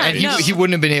 Yep. Yeah. And no. he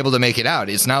wouldn't have been able to make it out.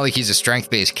 It's not like he's a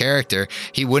strength-based character.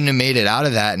 He wouldn't have made it out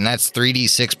of that, and that's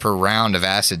 3d6 per round of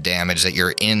acid damage that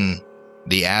you're in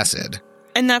the acid.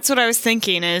 And that's what I was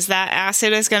thinking, is that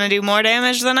acid is going to do more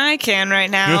damage than I can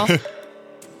right now.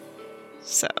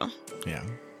 So. Yeah.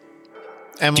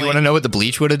 Do you want to know what the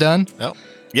bleach would have done? Oh.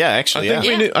 Yeah, actually,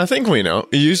 I think we know.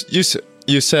 You said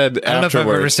I don't know if I've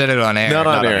ever afterwards. said it on air. Not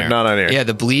on air. Yeah,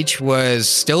 the bleach was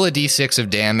still a d6 of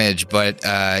damage, but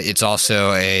it's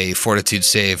also a fortitude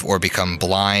save or become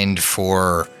blind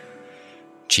for,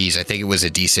 I think it was a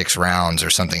d6 rounds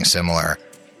or something similar.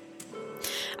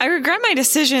 I regret my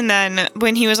decision then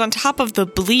when he was on top of the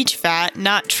bleach vat,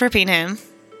 not tripping him.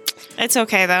 It's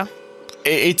okay, though.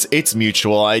 It's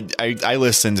mutual. I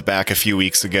listened back a few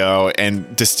weeks ago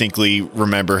and distinctly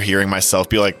remember hearing myself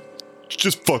be like,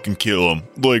 just fucking kill him.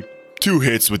 Like, 2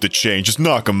 hits with the chain, just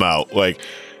knock him out. Like,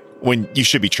 when you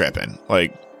should be tripping.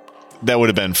 Like, that would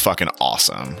have been fucking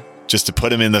awesome. just to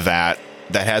put him in the vat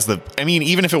that has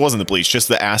even if it wasn't the bleach, just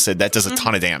the acid, that does a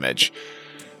ton of damage.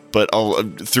 But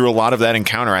through a lot of that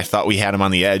encounter, I thought we had him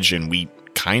on the edge, and we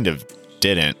kind of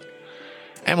didn't.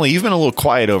 Emily, you've been a little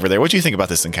quiet over there. What do you think about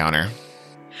this encounter?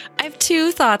 I have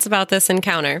 2 thoughts about this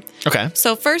encounter. Okay.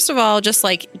 So first of all, just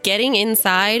like getting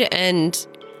inside and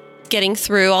getting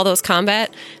through all those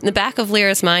combat, in the back of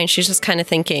Lyra's mind, she's just kind of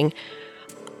thinking,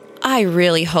 I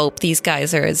really hope these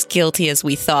guys are as guilty as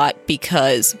we thought,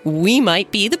 because we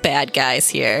might be the bad guys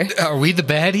here. Are we the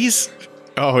baddies?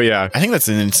 Oh, yeah. I think that's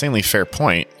an insanely fair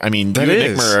point. I mean, That you and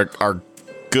is. Igmar are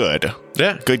good.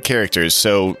 Yeah. Good characters.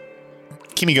 So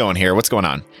keep me going here. What's going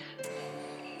on?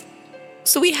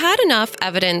 So we had enough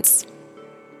evidence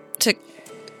to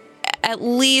at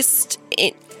least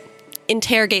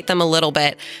interrogate them a little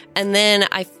bit. And then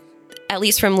at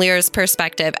least from Lyra's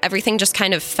perspective, everything just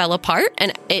kind of fell apart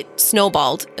and it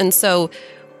snowballed. And so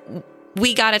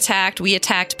we got attacked, we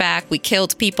attacked back, we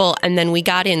killed people, and then we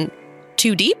got in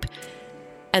too deep.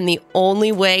 And the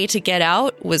only way to get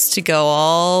out was to go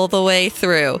all the way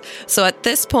through. So at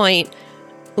this point,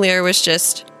 Lyra was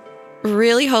just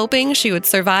really hoping she would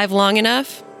survive long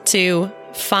enough to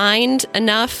find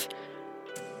enough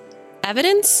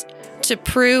evidence to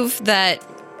prove that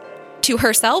to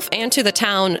herself and to the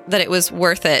town that it was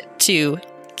worth it to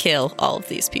kill all of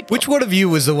these people. Which one of you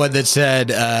was the one that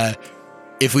said,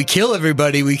 if we kill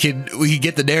everybody, we could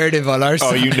get the narrative on our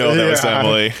side? Oh, you know that was Yeah.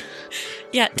 Emily.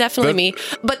 Yeah, definitely me.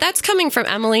 But that's coming from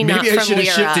Emily, not Maybe I from should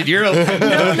have Lyra. shifted your No,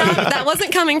 that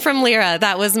wasn't coming from Lyra.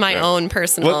 That was my own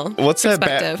personal What's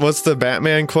perspective. What's the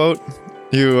Batman quote?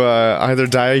 You either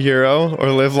die a hero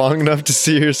or live long enough to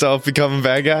see yourself become a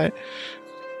bad guy.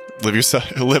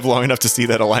 Live long enough to see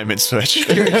that alignment switch.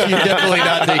 You're definitely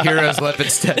not the hero's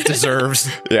Lepidstead deserves.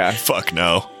 Yeah. Fuck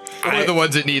no. One of the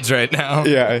ones it needs right now.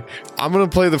 Yeah. I'm going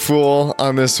to play the fool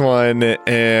on this one.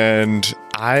 And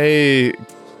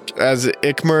as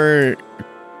Ikmar,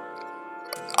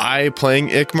 playing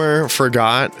Ikmar,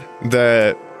 forgot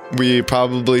that we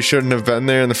probably shouldn't have been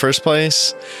there in the first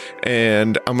place.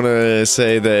 And I'm going to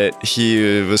say that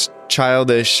he was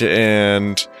childish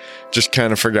and just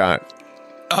kind of forgot.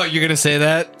 Oh, you're going to say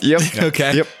that? Yep.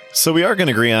 Okay. Yep. So we are going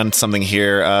to agree on something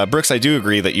here. Brooks, I do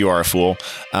agree that you are a fool.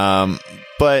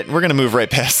 But we're going to move right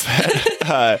past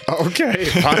that. Okay.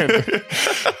 Fine.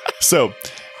 So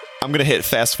I'm going to hit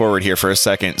fast forward here for a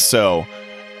second. So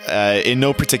in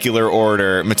no particular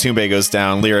order, Matumbe goes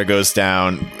down, Lyra goes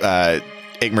down,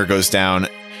 Igmar goes down,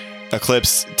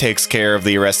 Eclipse takes care of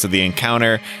the rest of the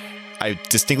encounter. I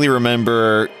distinctly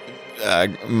remember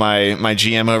my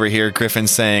GM over here, Griffin,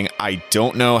 saying, I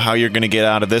don't know how you're going to get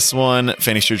out of this one.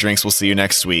 Finish your drinks. We'll see you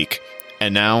next week.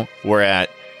 And now we're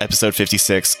at episode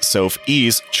 56,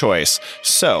 Sophie's Choice.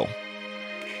 So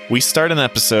we start an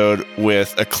episode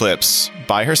with Eclipse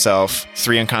by herself,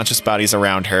 3 unconscious bodies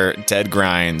around her, dead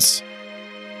grinds.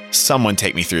 Someone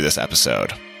take me through this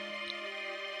episode.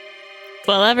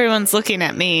 Well, everyone's looking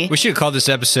at me. We should have called this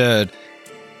episode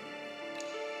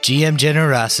GM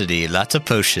Generosity, lots of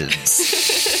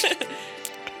potions.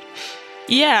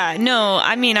 Yeah, no,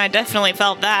 I mean, I definitely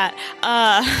felt that.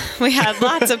 We had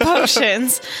lots of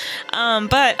potions.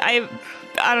 But I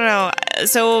don't know.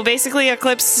 So basically,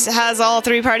 Eclipse has all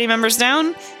 3 party members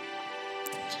down.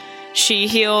 She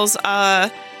heals 2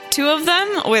 of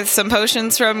them with some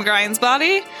potions from Grind's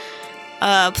body.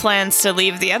 Plans to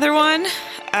leave the other one.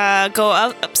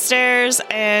 Go upstairs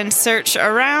and search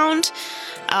around.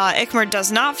 Ikmar does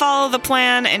not follow the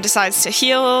plan and decides to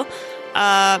heal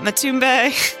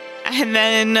Matumbe. And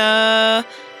then,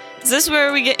 is this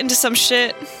where we get into some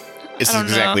shit? This I is don't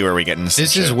exactly know. where we get into some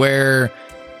This shit. is where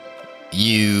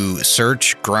you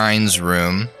search Grind's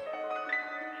room.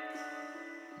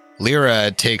 Lyra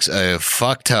takes a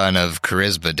fuck ton of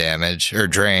charisma damage, or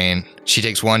drain. She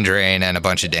takes 1 drain and a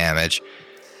bunch of damage.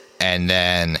 And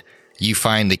then you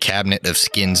find the cabinet of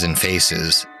skins and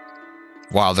faces,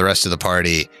 while the rest of the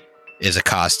party is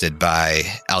accosted by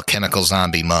alchemical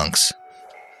zombie monks.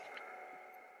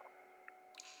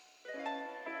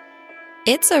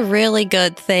 It's a really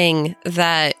good thing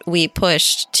that we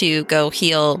pushed to go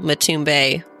heal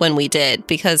Matumbe when we did,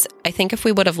 because I think if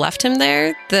we would have left him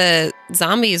there, the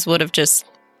zombies would have just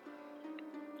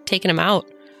taken him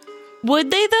out.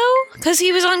 Would they though? Because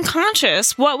he was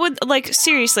unconscious. What would, like,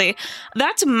 seriously?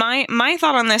 That's my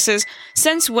thought on this is,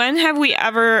 since when have we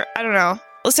ever, I don't know,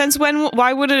 since when,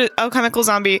 why would an alchemical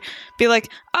zombie be like,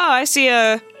 oh, I see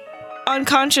a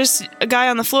unconscious guy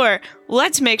on the floor,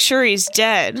 let's make sure he's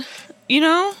dead, you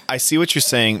know? I see what you're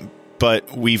saying,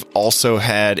 but we've also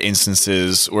had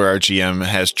instances where our GM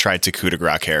has tried to coup de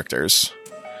grace characters.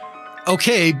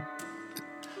 Okay,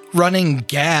 running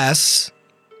gas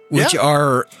which Yeah.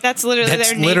 are That's literally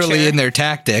that's their literally nature. in their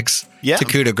tactics Yeah. to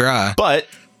coup de grace. But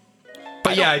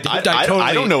But yeah,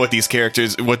 I don't know what these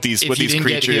characters, what these If you didn't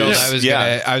get creatures. healed,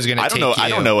 I was gonna I don't know. take I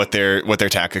don't you. know what their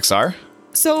tactics are.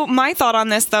 So my thought on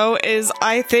this, though, is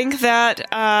I think that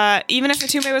even if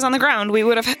Matumbe was on the ground, we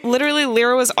would have literally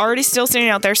Lyra was already still standing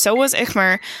out there. So was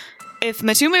Ikmer. If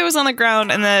Matumbe was on the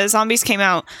ground and the zombies came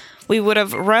out, we would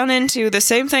have run into the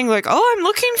same thing, like, oh, I'm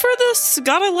looking for this,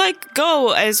 gotta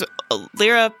go, as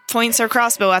Lyra points her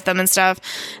crossbow at them and stuff,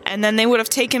 and then they would have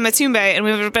taken Matumbe, and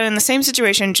we would have been in the same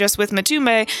situation, just with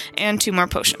Matumbe and 2 more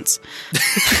potions.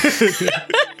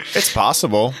 It's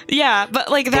possible. Yeah, but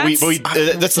But that's...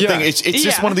 that's the thing. It's just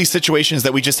Yeah. one of these situations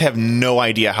that we just have no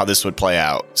idea how this would play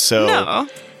out. So No.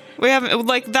 We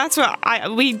haven't, that's what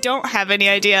we don't have any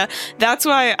idea. That's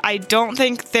why I don't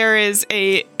think there is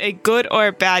a good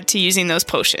or bad to using those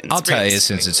potions. I'll tell you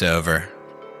since it's over.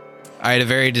 I had a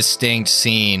very distinct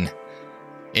scene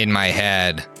in my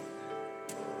head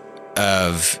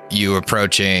of you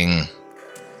approaching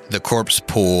the corpse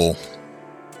pool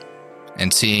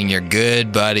and seeing your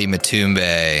good buddy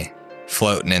Matumbe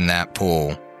floating in that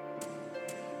pool.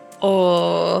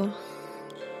 Oh.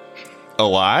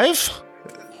 alive?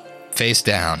 Face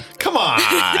down. Come on.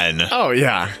 Oh,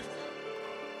 yeah.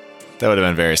 That would have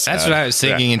been very sad. That's what I was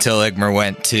thinking until Ikmer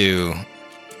went to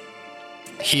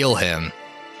heal him.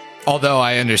 Although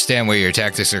I understand where your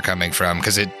tactics are coming from,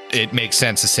 because it makes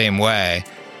sense the same way.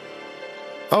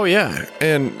 Oh, yeah.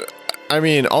 And, I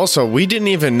mean, also, we didn't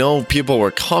even know people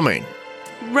were coming.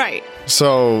 Right.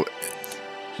 So,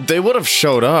 they would have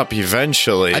showed up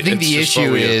eventually. I think It's the just what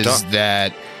issue we have is done.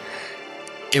 that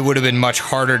it would have been much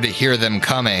harder to hear them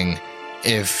coming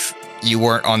if you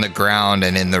weren't on the ground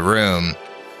and in the room.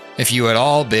 If you had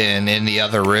all been in the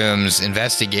other rooms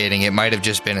investigating, it might have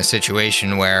just been a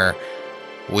situation where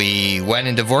we went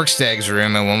into Vorkstag's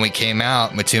room, and when we came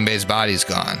out, Matumbe's body's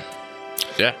gone.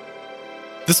 Yeah.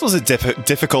 This was a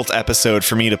difficult episode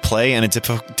for me to play and a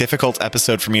difficult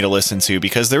episode for me to listen to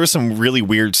because there was some really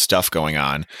weird stuff going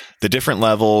on. The different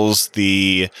levels,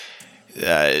 the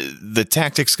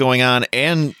tactics going on,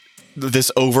 and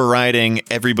this overriding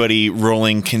everybody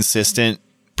rolling consistent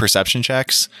perception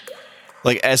checks.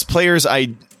 Like, as players,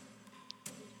 I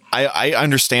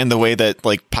understand the way that,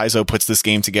 like, Paizo puts this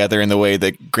game together and the way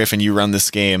that, Griffin, you run this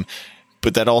game,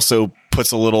 but that also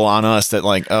puts a little on us that,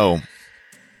 like, oh,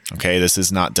 okay, this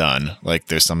is not done. Like,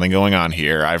 there's something going on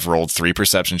here. I've rolled 3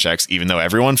 perception checks, even though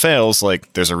everyone fails.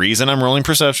 Like, there's a reason I'm rolling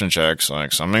perception checks.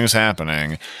 Like, something's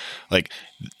happening. Like,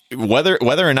 whether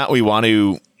or not we want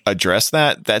to address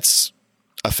that, that's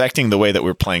affecting the way that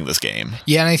we're playing this game.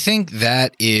 Yeah, and I think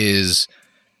that is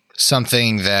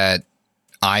something that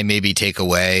I maybe take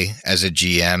away as a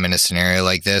GM in a scenario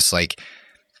like this. Like,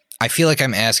 I feel like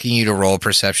I'm asking you to roll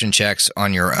perception checks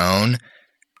on your own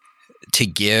to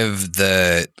give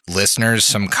the listeners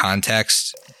some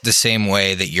context the same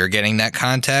way that you're getting that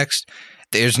context.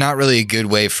 There's not really a good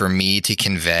way for me to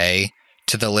convey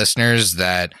to the listeners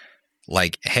that,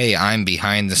 like, hey, I'm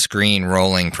behind the screen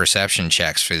rolling perception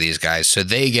checks for these guys. So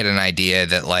they get an idea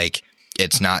that, like,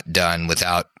 it's not done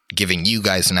without giving you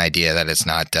guys an idea that it's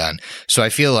not done. So I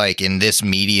feel like in this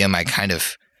medium, I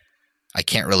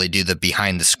can't really do the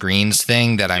behind the screens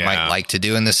thing that I might like to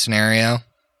do in this scenario.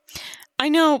 I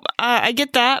know, I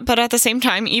get that, but at the same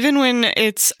time, even when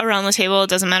it's around the table, it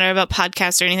doesn't matter about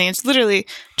podcasts or anything. It's literally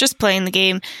just playing the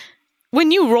game. When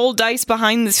you roll dice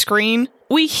behind the screen,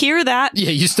 we hear that. Yeah,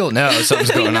 you still know something's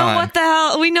We going know on. what the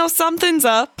hell. We know something's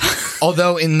up.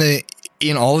 Although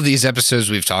in all of these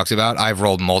episodes we've talked about, I've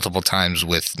rolled multiple times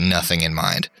with nothing in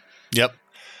mind. Yep.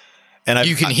 And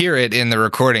You can hear it in the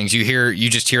recordings. You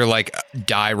just hear, like,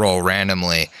 die roll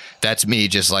randomly. That's me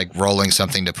just, like, rolling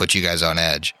something to put you guys on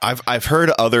edge. I've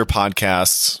heard other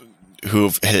podcasts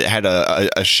who've had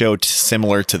a show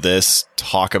similar to this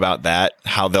talk about that,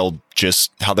 how their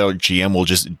GM will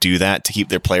just do that to keep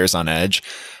their players on edge.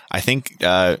 I think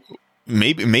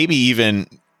maybe even,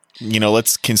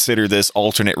 let's consider this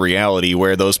alternate reality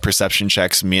where those perception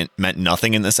checks meant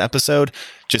nothing in this episode,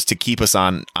 just to keep us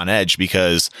on edge,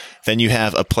 because then you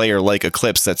have a player like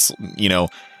Eclipse that's,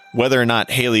 whether or not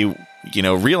Haley,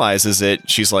 realizes it,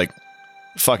 she's like,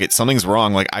 fuck it, something's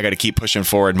wrong. Like, I got to keep pushing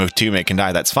forward. Matumbe can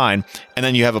die. That's fine. And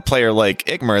then you have a player like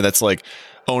Ikmer that's like,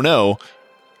 oh no,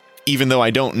 even though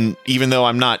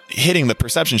I'm not hitting the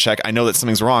perception check, I know that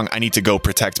something's wrong. I need to go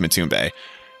protect Matumbe.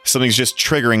 Something's just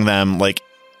triggering them, like,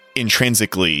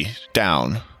 intrinsically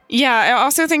down. Yeah, I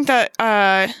also think that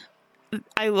I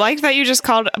like that you just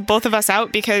called both of us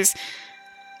out, because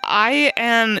I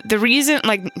am the reason,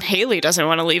 like, Haley doesn't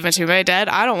want to leave Matumbe dead.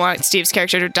 I don't want Steve's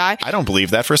character to die. I don't believe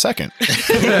that for a second.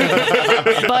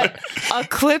 But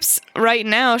Eclipse, right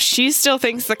now, she still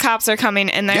thinks the cops are coming,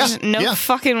 and there's no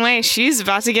fucking way she's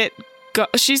about to get.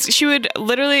 She would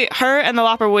literally, her and the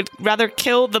Lopper would rather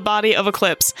kill the body of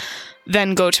Eclipse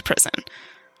than go to prison.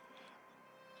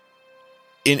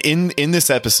 In this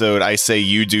episode, I say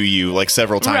you do you like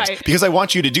several times because I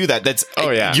want you to do that. That's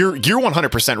you're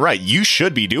 100% right. You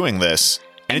should be doing this,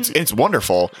 and it's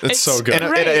wonderful. It's so good.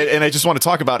 And I just want to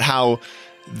talk about how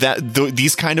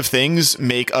these kind of things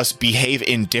make us behave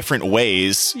in different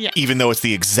ways, even though it's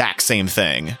the exact same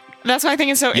thing. That's why I think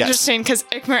it's so interesting, because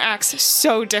Ikmer acts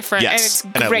so different, and it's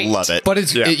great. And I love it. But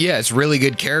it's really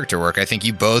good character work. I think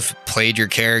you both played your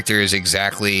characters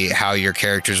exactly how your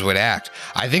characters would act.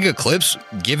 I think Eclipse,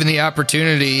 given the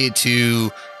opportunity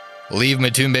to leave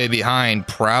Matumbe behind,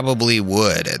 probably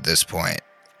would at this point.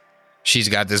 She's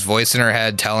got this voice in her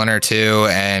head telling her to,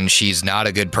 and she's not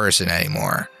a good person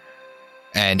anymore.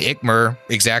 And Ikmer,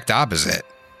 exact opposite.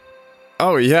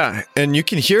 Oh, yeah. And you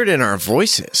can hear it in our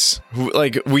voices.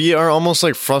 Like, we are almost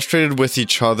like frustrated with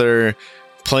each other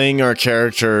playing our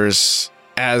characters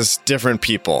as different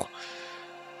people.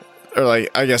 Or,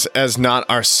 like, I guess, as not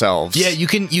ourselves. Yeah, you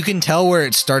can tell where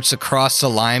it starts to cross the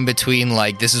line between,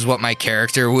 like, this is what my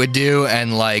character would do,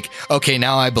 and, like, okay,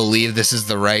 now I believe this is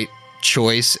the right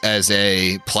choice as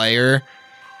a player.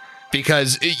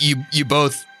 Because you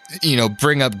both,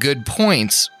 bring up good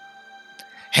points.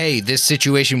 Hey, this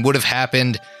situation would have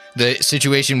happened. The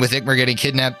situation with Ikmer getting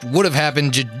kidnapped would have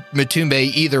happened to Matumbe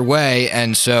either way,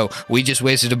 and so we just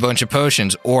wasted a bunch of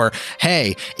potions. Or,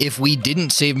 hey, if we didn't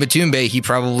save Matumbe, he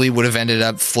probably would have ended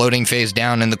up floating face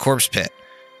down in the corpse pit.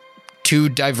 Two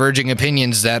diverging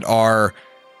opinions that are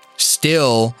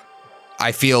still,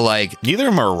 I feel like... Neither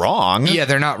of them are wrong. Yeah,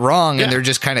 they're not wrong, and they're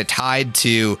just kind of tied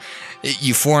to...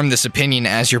 You form this opinion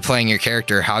as you're playing your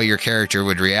character, how your character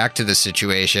would react to the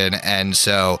situation, and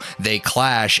so they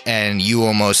clash, and you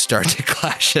almost start to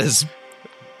clash as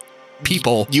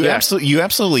people. You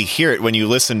absolutely hear it when you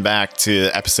listen back to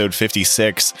episode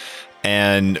 56,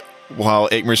 and while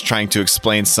Ikmer's trying to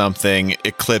explain something,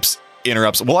 Eclipse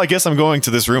interrupts. Well, I guess I'm going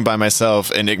to this room by myself,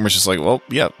 and Ikmer's just like, well,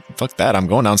 yeah, fuck that. I'm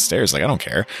going downstairs. Like, I don't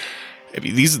care. I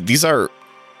mean, these are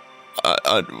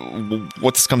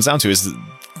what this comes down to is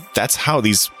that's how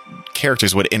these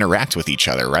characters would interact with each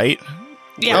other, right?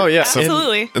 Yeah,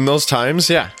 absolutely. In those times,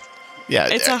 yeah.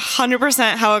 It's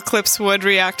 100% how Eclipse would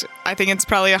react. I think it's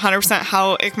probably 100%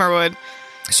 how Ikmer would.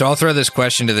 So I'll throw this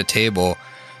question to the table.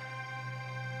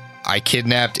 I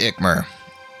kidnapped Ikmer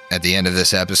at the end of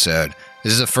this episode.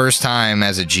 This is the first time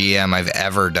as a GM I've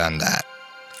ever done that.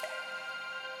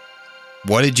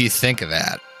 What did you think of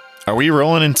that? Are we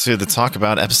rolling into the talk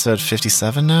about episode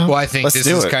 57 now? Well, I think this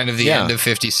is kind of the end of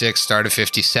 56, start of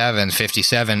 57.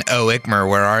 57, oh, Ikmer,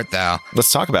 where art thou?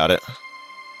 Let's talk about it.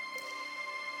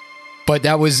 But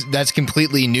that's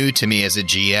completely new to me as a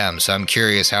GM, so I'm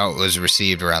curious how it was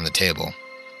received around the table.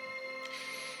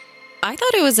 I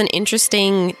thought it was an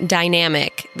interesting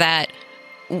dynamic that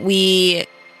the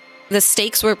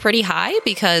stakes were pretty high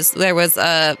because there was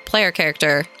a player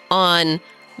character on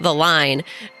the line,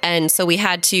 and so we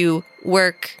had to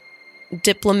work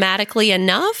diplomatically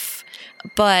enough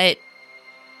but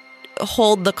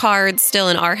hold the cards still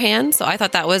in our hands. So I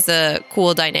thought that was a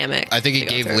cool dynamic. I think it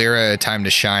gave Lyra time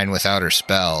to shine without her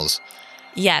spells.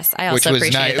 Yes, I also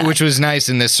appreciate that. Which was nice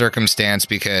in this circumstance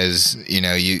because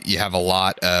you have a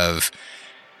lot of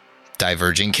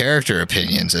diverging character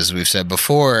opinions, as we've said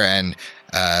before, and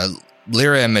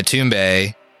Lyra and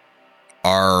Matumbe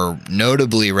are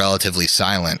notably relatively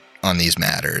silent on these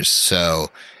matters. So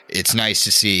it's nice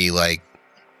to see like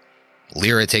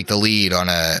Lyra take the lead on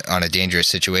a dangerous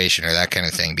situation or that kind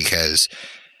of thing, because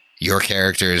your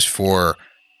characters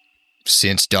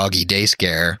since Doggy Day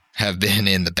Scare have been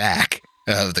in the back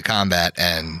of the combat,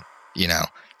 and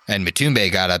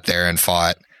Matumbe got up there and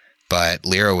fought, but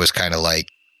Lyra was kind of like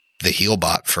the heel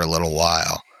bot for a little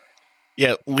while.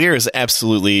 Yeah, Lyra is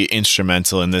absolutely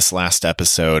instrumental in this last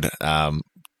episode.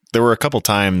 There were a couple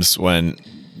times when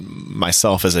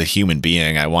myself as a human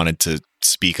being, I wanted to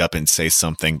speak up and say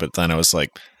something, but then I was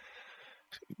like,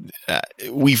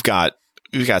 we've got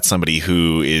somebody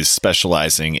who is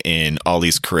specializing in all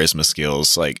these charisma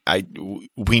skills. Like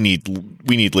we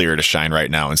need Lyra to shine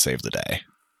right now and save the day.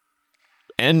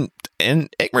 And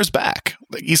Ikmer's back.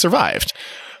 Like, he survived,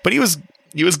 but he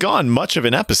was gone much of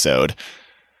an episode.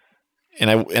 And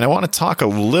I want to talk a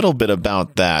little bit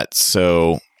about that.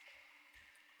 So,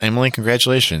 Emily,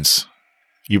 congratulations.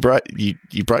 You brought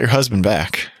your husband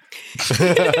back.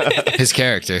 His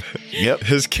character. Yep.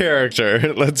 His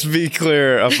character. Let's be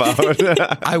clear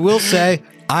about. I will say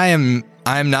I am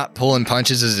not pulling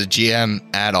punches as a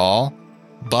GM at all,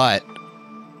 but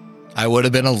I would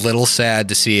have been a little sad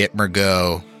to see Itmar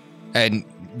go. And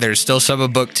there's still some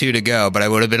of book 2 to go, but I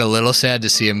would have been a little sad to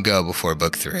see him go before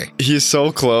book 3. He's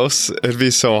so close. It'd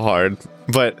be so hard.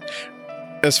 But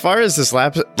as far as this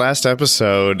last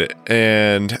episode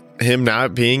and him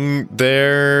not being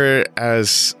there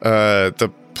as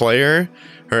the player,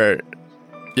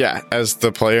 as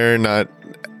the player not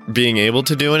being able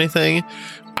to do anything,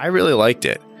 I really liked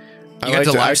it. You got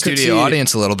the live studio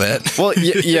audience a little bit. Well,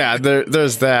 yeah,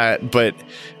 there's that, but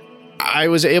I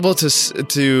was able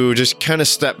to just kind of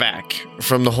step back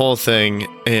from the whole thing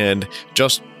and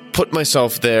just put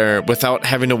myself there without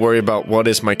having to worry about what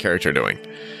is my character doing.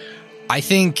 I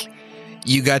think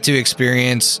you got to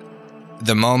experience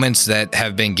the moments that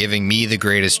have been giving me the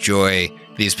greatest joy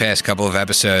these past couple of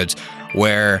episodes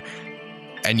where,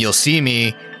 and you'll see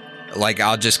me, like,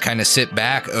 I'll just kind of sit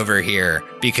back over here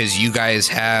because you guys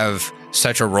have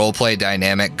such a roleplay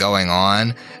dynamic going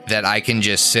on that I can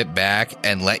just sit back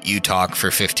and let you talk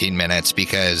for 15 minutes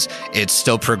because it's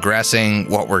still progressing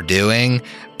what we're doing,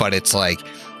 but it's like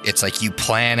you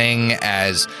planning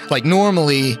as, like,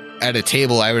 normally at a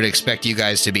table I would expect you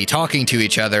guys to be talking to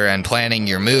each other and planning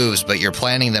your moves, but you're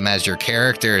planning them as your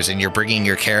characters and you're bringing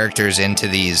your characters into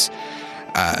these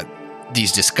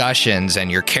discussions, and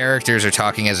your characters are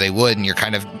talking as they would, and you're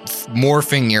kind of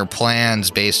morphing your plans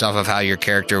based off of how your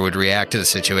character would react to the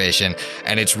situation.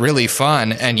 And it's really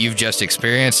fun, and you've just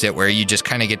experienced it where you just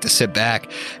kind of get to sit back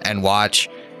and watch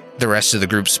the rest of the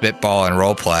group spitball and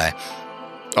role play.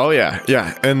 Oh yeah.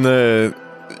 And the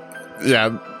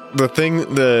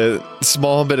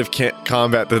small bit of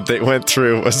combat that they went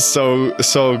through was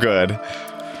so good.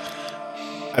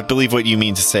 I believe what you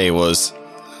mean to say was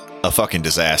a fucking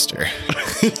disaster.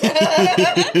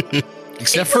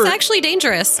 Except It's actually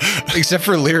dangerous. except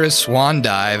for Lyra's swan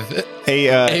dive. Hey,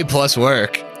 A+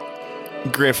 work.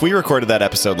 Griff, we recorded that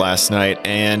episode last night,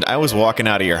 and I was walking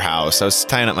out of your house. I was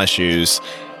tying up my shoes,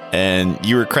 and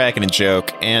you were cracking a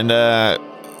joke and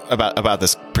about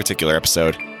this particular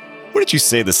episode. What did you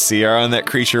say the CR on that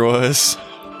creature was?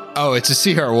 Oh, it's a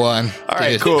CR1. All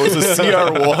right, Dude. cool. It was a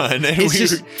CR1, and It's we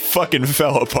just- fucking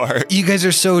fell apart. You guys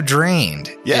are so drained.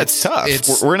 Yeah, it's tough.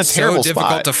 We're in a terrible so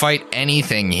difficult spot. to fight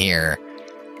anything here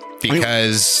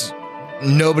because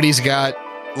nobody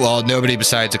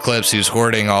besides Eclipse, who's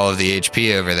hoarding all of the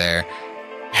HP over there,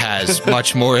 has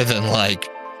much more than like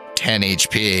 10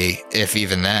 HP, if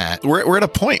even that. We're at a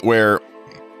point where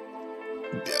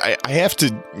I have to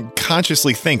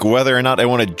consciously think whether or not I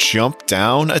want to jump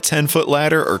down a 10-foot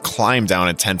ladder or climb down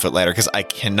a 10-foot ladder, because I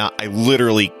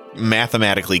literally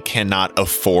mathematically cannot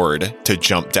afford to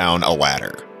jump down a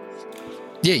ladder.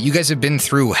 Yeah, you guys have been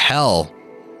through hell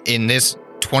in this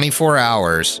 24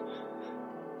 hours.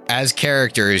 As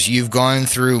characters, you've gone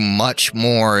through much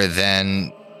more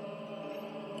than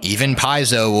even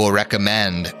Paizo will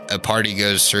recommend a party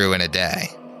goes through in a day.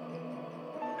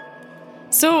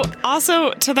 So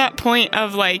also to that point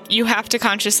of, like, you have to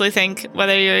consciously think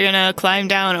whether you're going to climb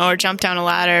down or jump down a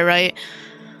ladder, right?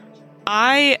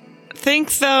 I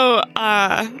think, though,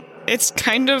 it's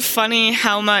kind of funny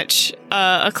how much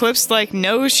Eclipse, like,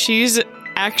 knows she's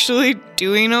actually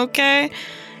doing okay.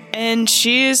 And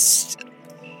she's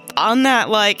on that,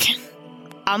 like,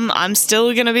 I'm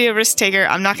still going to be a risk taker.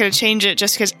 I'm not going to change it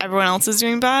just because everyone else is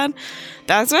doing bad.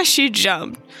 That's why she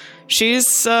jumped. She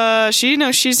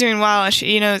knows she's doing well, and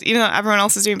she knows even though everyone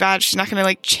else is doing bad, she's not going to,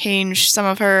 like, change some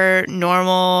of her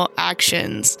normal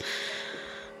actions.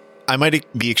 I might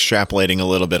be extrapolating a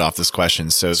little bit off this question,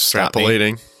 so stop me.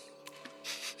 Extrapolating.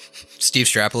 Steve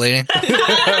extrapolating?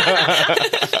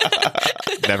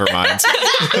 Never mind.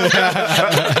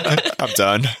 I'm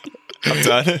done.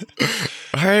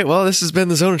 All right, well, this has been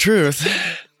the Zone of Truth.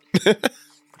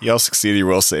 Y'all succeeded. You're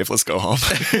well safe. Let's go home.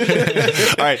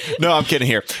 All right. No, I'm kidding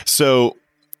here. So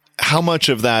how much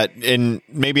of that, and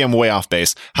maybe I'm way off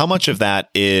base, how much of that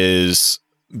is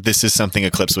this is something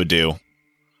Eclipse would do?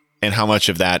 And how much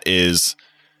of that is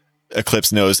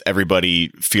Eclipse knows everybody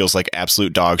feels like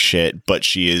absolute dog shit, but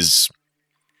she is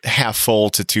half full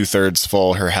to 2/3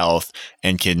 full her health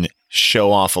and can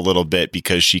show off a little bit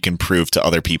because she can prove to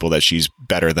other people that she's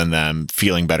better than them,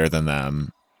 feeling better than them?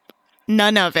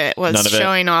 None of it was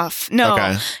showing off. No,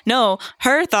 Okay. No.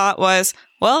 Her thought was,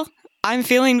 well, I'm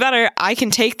feeling better. I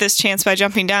can take this chance by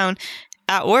jumping down.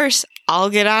 At worst, I'll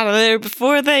get out of there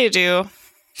before they do.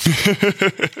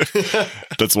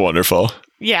 That's wonderful.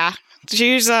 Yeah.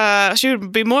 She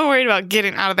would be more worried about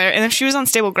getting out of there. And if she was on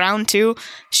stable ground too,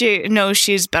 she knows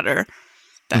she's better.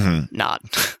 than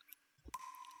not.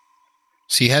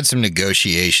 So you had some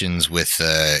negotiations with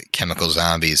chemical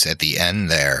zombies at the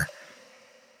end there.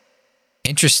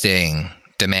 Interesting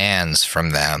demands from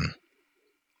them.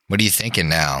 What are you thinking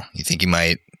now? You think you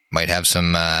might have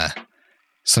some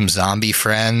zombie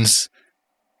friends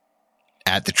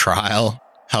at the trial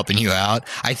helping you out?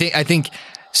 I think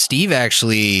Steve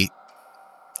actually,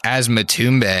 as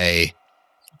Matumbe,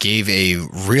 gave a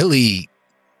really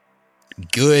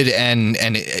good and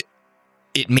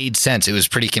it made sense. It was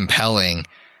pretty compelling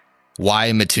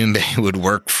why Matumbe would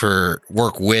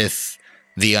work with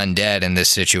the undead in this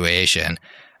situation.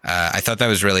 I thought that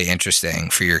was really interesting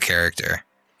for your character.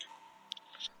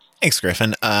 Thanks,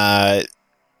 Griffin.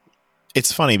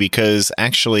 It's funny because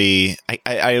actually,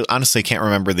 I honestly can't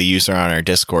remember the user on our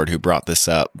Discord who brought this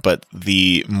up, but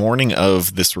the morning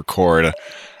of this record,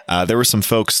 there were some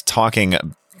folks talking,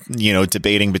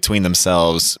 debating between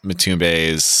themselves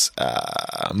Matumbe's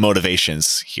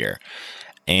motivations here.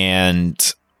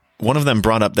 And one of them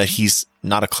brought up that he's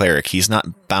not a cleric. He's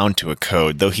not bound to a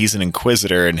code, though he's an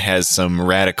inquisitor and has some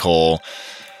radical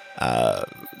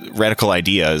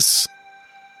ideas.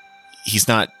 He's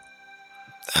not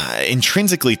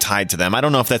intrinsically tied to them. I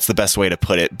don't know if that's the best way to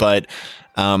put it, but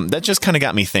that just kind of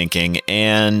got me thinking.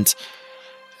 And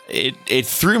it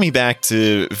threw me back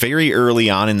to very early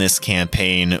on in this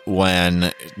campaign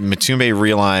when Matumbe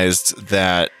realized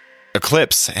that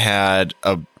Eclipse had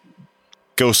a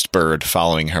ghost bird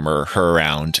following him or her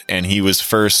around, and he was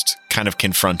first kind of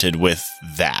confronted with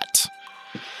that.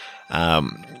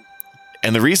 And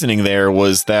the reasoning there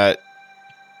was that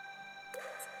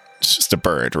it's just a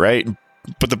bird, right?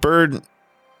 But the bird,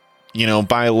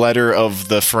 by letter of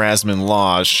the Pharasman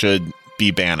law, should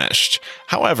be banished.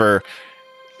 However,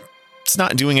 it's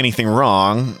not doing anything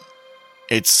wrong.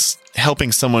 It's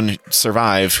helping someone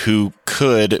survive who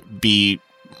could be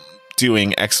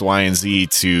doing X, Y, and Z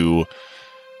to,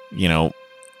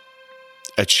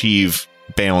 achieve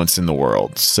balance in the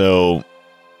world. So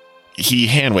he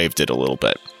hand-waved it a little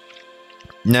bit.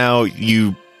 Now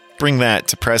you bring that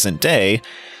to present day,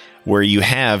 where you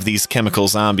have these chemical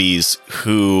zombies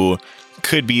who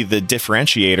could be the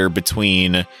differentiator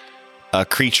between a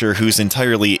creature who's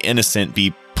entirely innocent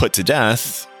be put to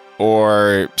death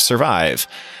or survive.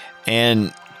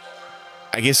 And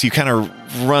I guess you kind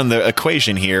of run the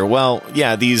equation here. Well,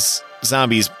 yeah, these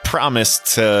zombies promise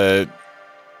to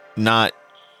not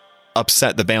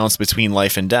upset the balance between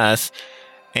life and death.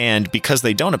 And because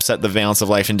they don't upset the balance of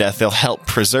life and death, they'll help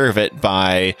preserve it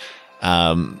by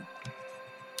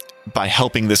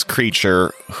helping this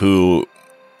creature who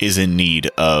is in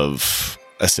need of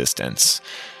assistance.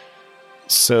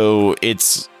 So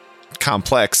it's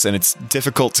complex and it's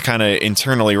difficult to kind of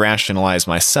internally rationalize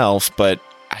myself, but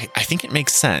I think it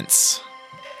makes sense.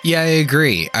 Yeah, I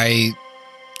agree. I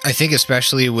think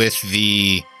especially with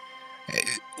the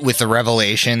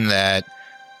revelation that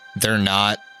they're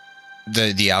not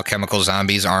the alchemical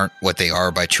zombies aren't what they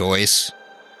are by choice,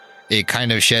 it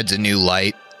kind of sheds a new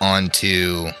light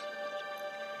onto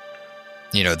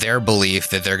their belief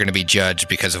that they're going to be judged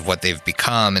because of what they've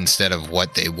become instead of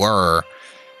what they were,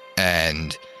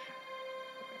 and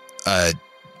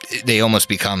they almost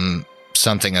become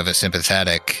something of a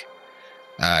sympathetic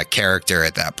character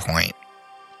at that point.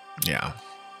 Yeah.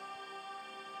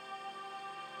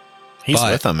 He's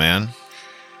with them, man.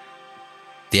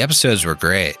 The episodes were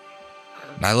great.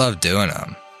 I love doing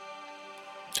them.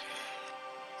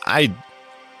 I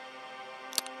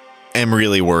am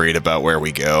really worried about where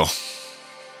we go.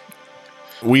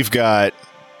 We've got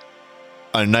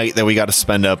a night that we got to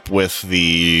spend up with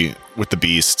the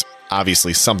beast.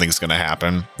 Obviously, something's going to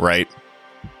happen, right?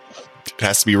 It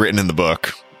has to be written in the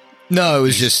book. No, it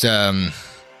was just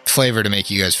flavor to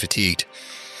make you guys fatigued.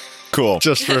 Cool.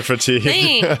 Just for fatigue.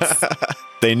 Thanks.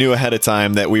 They knew ahead of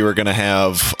time that we were going to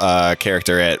have a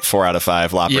character at 4 out of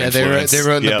 5 Lopper influence. They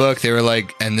wrote in the book, they were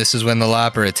like, and this is when the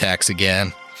Lopper attacks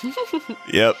again.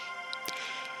 Yep.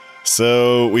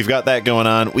 So we've got that going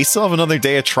on. We still have another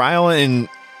day of trial, and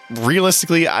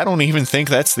realistically, I don't even think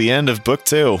that's the end of book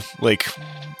 2. Like,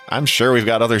 I'm sure we've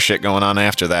got other shit going on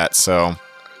after that, so...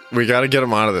 We got to get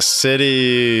him out of the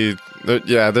city.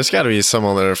 Yeah, there's got to be some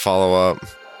other follow-up.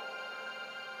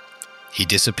 He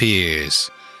disappears.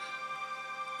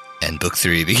 And book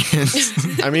 3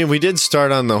 begins. I mean, we did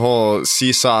start on the whole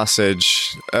sea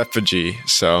sausage effigy,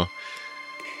 so...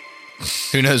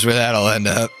 Who knows where that'll end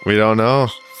up? We don't know.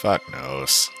 Fuck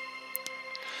knows.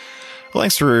 Well,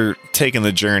 thanks for taking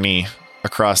the journey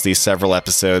across these several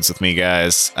episodes with me,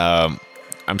 guys.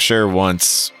 I'm sure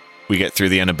once we get through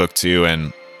the end of book 2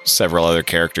 and several other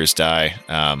characters die,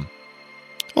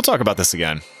 we'll talk about this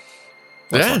again.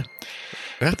 Yeah.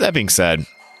 But that being said,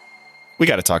 we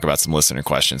got to talk about some listener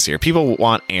questions here. People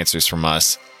want answers from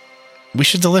us. We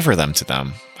should deliver them to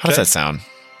them. How does Okay. that sound?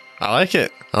 I like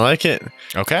it.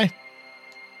 Okay.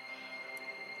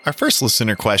 Our first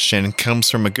listener question comes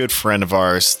from a good friend of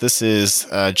ours. This is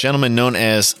a gentleman known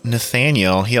as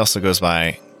Nathaniel. He also goes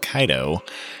by Kaido.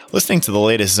 Listening to the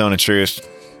latest Zone of Truth,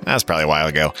 that was probably a while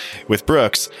ago, with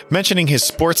Brooks, mentioning his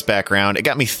sports background, it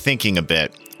got me thinking a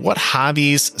bit. What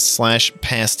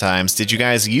hobbies/pastimes did you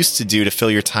guys used to do to fill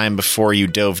your time before you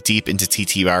dove deep into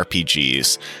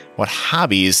TTRPGs? What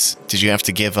hobbies did you have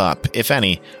to give up, if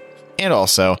any? And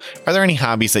also, are there any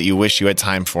hobbies that you wish you had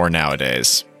time for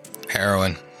nowadays?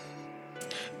 Heroin.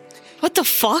 What the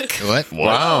fuck? What?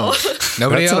 Wow.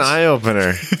 Nobody That's else? an eye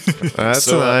opener. That's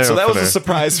an eye opener. So that was a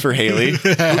surprise for Haley, who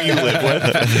you live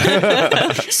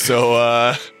with.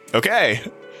 So, okay.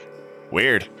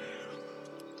 Weird.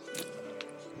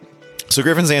 So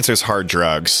Griffin's answer is hard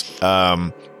drugs.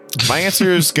 My answer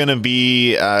is going to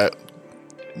be, not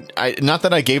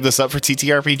that I gave this up for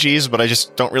TTRPGs, but I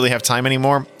just don't really have time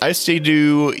anymore. I used to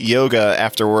do yoga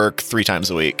after work 3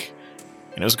 times a week,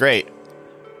 and it was great.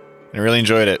 I really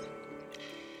enjoyed it.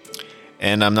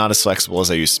 And I'm not as flexible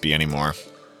as I used to be anymore.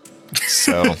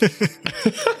 So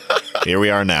here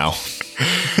we are now.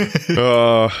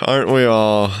 Oh, aren't we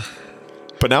all?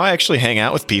 But now I actually hang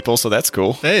out with people, so that's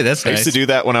cool. Hey, that's I used to do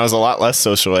that when I was a lot less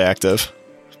socially active.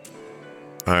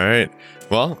 All right.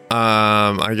 Well,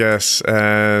 I guess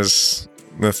as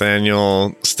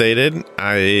Nathaniel stated,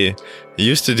 I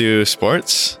used to do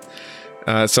sports.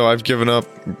 So I've given up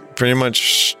pretty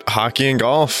much hockey and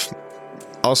golf.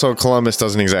 Also, Columbus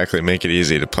doesn't exactly make it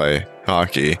easy to play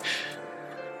hockey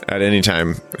at any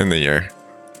time in the year.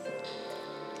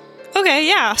 Okay,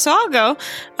 yeah, so I'll go.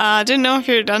 Didn't know if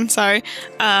you were done, sorry.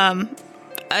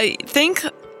 I think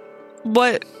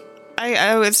what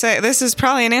I would say, this is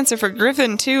probably an answer for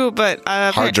Griffin too, but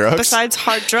Hard drugs? besides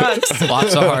hard drugs.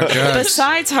 Lots of hard drugs.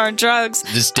 Besides hard drugs,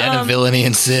 This den of villainy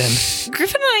and sin.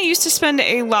 Griffin and I used to spend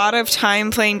a lot of time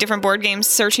playing different board games,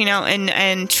 searching out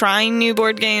and trying new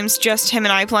board games, just him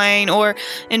and I playing, or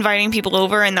inviting people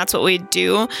over, and that's what we'd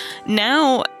do.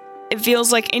 Now, it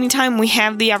feels like anytime we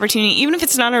have the opportunity, even if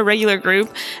it's not a regular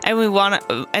group, and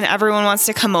and everyone wants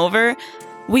to come over,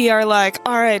 we are like,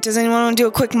 all right, does anyone want to do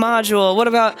a quick module? What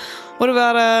about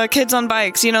kids on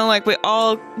bikes? You know, like we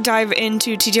all dive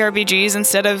into TTRPGs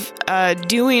instead of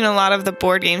doing a lot of the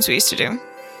board games we used to do.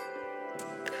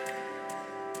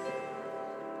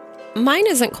 Mine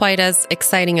isn't quite as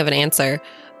exciting of an answer,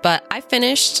 but I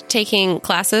finished taking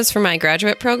classes for my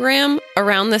graduate program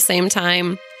around the same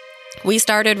time we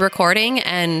started recording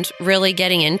and really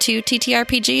getting into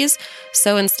TTRPGs.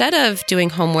 So instead of doing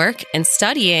homework and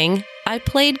studying, I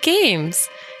played games,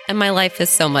 and my life is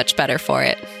so much better for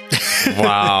it.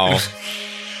 Wow.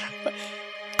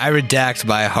 I redact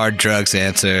my hard drugs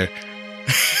answer.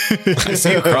 I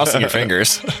see you crossing your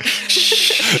fingers.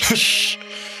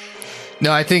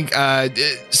 No, I think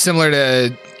similar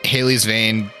to Haley's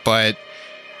vein, but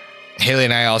Haley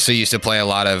and I also used to play a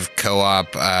lot of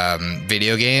co-op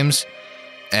video games,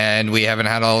 and we haven't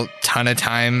had a ton of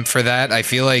time for that. I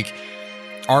feel like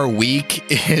our week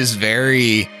is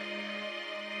very,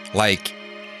 like,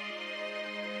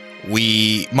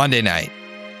 Monday night,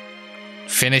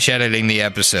 finish editing the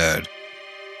episode.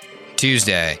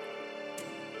 Tuesday,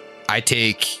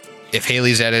 if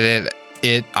Haley's edited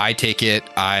it, I take it,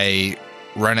 I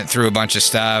run it through a bunch of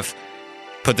stuff,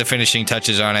 put the finishing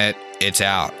touches on it, it's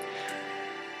out.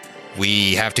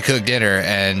 We have to cook dinner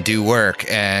and do work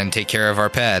and take care of our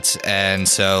pets. And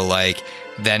so, like,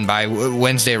 then by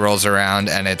Wednesday rolls around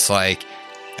and it's like,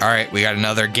 all right, we got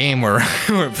another game we're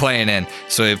playing in.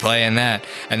 So we play in that.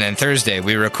 And then Thursday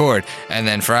we record. And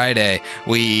then Friday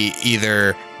we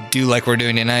either do like we're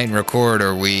doing tonight and record,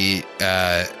 or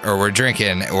or we're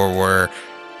drinking, or we're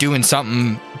doing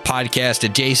something podcast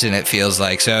adjacent, it feels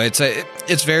like. So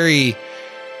it's very,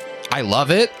 I love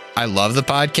it. I love the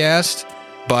podcast.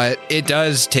 But it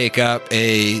does take up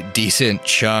a decent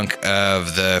chunk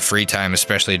of the free time,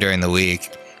 especially during the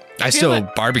week. I still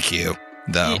like- barbecue,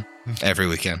 though, every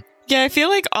weekend. Yeah, I feel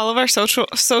like all of our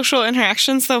social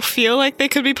interactions, though, feel like they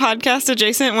could be podcast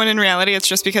adjacent, when in reality it's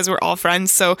just because we're all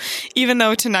friends. So even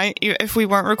though tonight, if we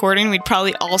weren't recording, we'd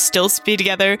probably all still be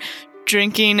together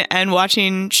drinking and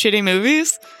watching shitty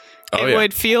movies. Oh, It yeah.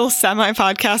 would feel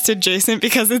semi-podcast adjacent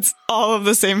because it's all of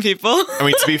the same people. I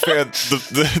mean, to be fair,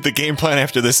 the game plan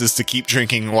after this is to keep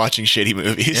drinking and watching shitty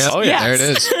movies. Yeah, Oh, yeah. There it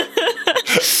is.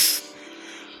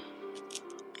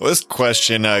 Well, this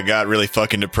question got really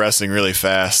fucking depressing really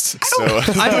fast. So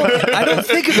I don't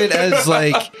think of it as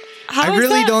like, How I is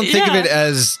really that? don't think of Yeah. it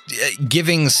as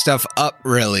giving stuff up,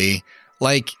 really.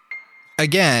 like,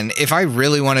 again, if I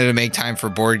really wanted to make time for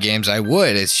board games, I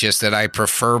would. It's just that I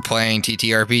prefer playing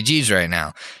TTRPGs right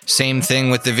now. Same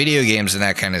thing with the video games and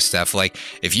that kind of stuff. Like,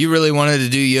 if you really wanted to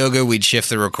do yoga, we'd shift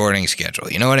the recording schedule.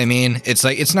 You know what I mean? It's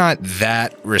like, it's not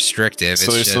that restrictive.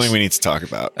 So there's something we need to talk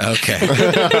about. Okay.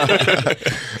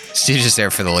 Steve's just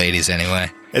there for the ladies anyway.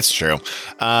 It's true.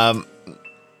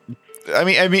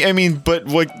 I mean, but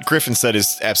what Griffin said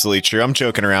is absolutely true. I'm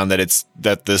joking around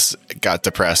that this got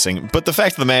depressing, but the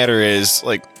fact of the matter is,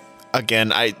 like,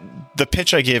 again, the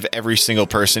pitch I give every single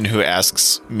person who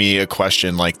asks me a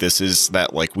question like this is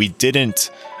that, like, we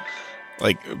didn't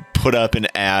like put up an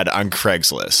ad on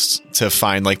Craigslist to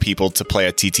find like people to play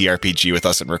a TTRPG with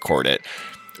us and record it.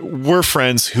 We're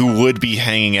friends who would be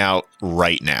hanging out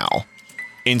right now.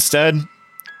 Instead,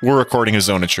 we're recording a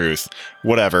Zone of Truth.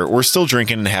 Whatever. We're still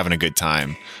drinking and having a good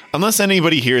time. Unless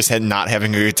anybody here is not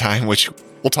having a good time, which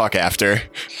we'll talk after.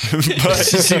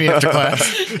 See me after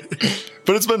class.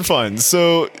 But it's been fun.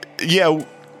 So, yeah,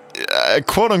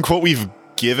 quote unquote, we've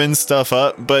given stuff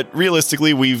up, but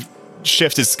realistically, we've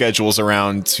shifted schedules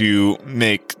around to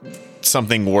make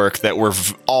something work that we're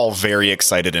all very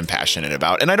excited and passionate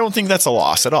about. And I don't think that's a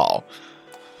loss at all.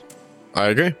 I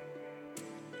agree.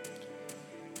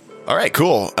 All right,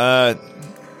 cool.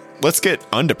 Let's get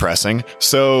undepressing.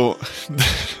 So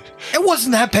it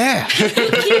wasn't that bad.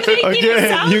 Making it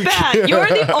sound bad. You're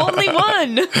the only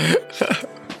one.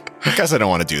 Guys, I don't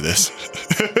want to do this.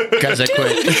 Guys, I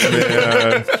quit.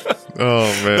 Man. Oh,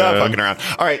 man. Not fucking around.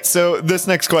 All right, so this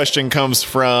next question comes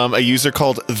from a user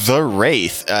called The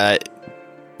Wraith.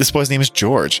 This boy's name is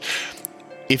George.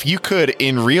 If you could,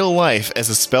 in real life, as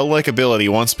a spell-like ability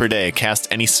once per day, cast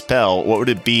any spell, what would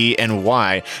it be and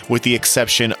why, with the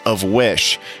exception of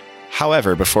Wish?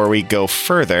 However, before we go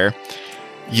further,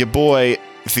 your boy,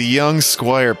 the young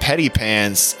Squire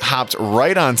Pettypants, hopped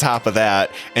right on top of that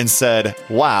and said,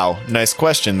 wow, nice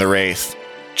question, The Wraith.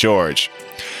 George.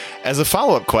 As a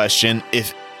follow-up question,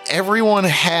 if everyone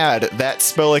had that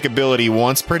spell-like ability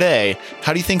once per day,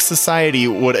 how do you think society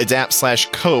would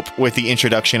adapt/cope with the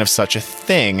introduction of such a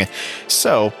thing?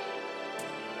 So,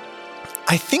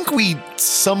 I think we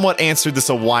somewhat answered this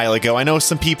a while ago. I know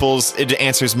some people's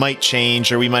answers might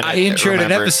change, or we might. I introed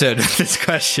an episode with this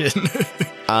question.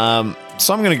 So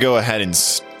I'm going to go ahead and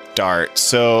start.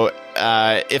 So,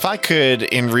 if I could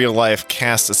in real life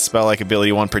cast a spell-like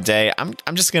ability one per day, I'm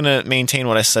just going to maintain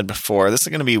what I said before. This is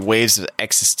going to be Waves of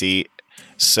Ecstasy.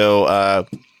 So,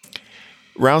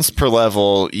 rounds per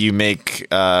level, you make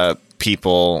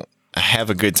people have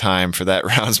a good time for that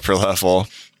rounds per level.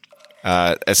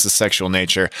 It's the sexual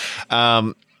nature.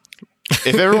 If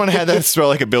everyone had that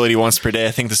spell-like ability once per day,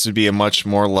 I think this would be a much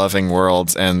more loving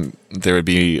world, and there would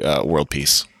be world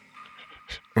peace.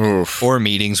 Oof. Or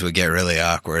meetings would get really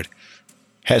awkward.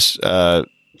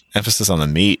 Emphasis on the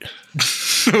meat.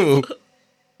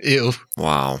 Ew.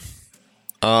 Wow.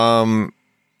 Well,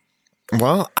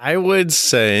 I would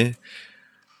say,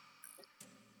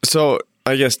 so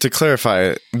I guess to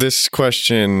clarify this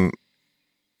question,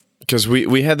 because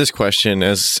we had this question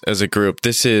as a group,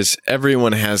 this is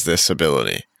everyone has this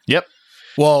ability. Yep.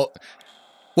 Well,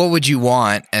 what would you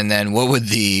want? And then what would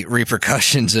the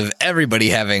repercussions of everybody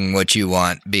having what you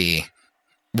want be?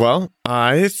 Well,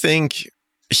 I think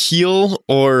heal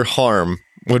or harm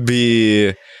would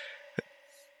be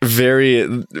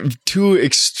two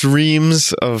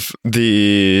extremes of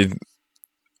the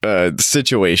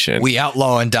situation. We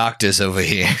outlaw and doctors over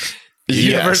here. Yes.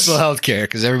 Universal healthcare,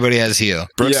 because everybody has heal.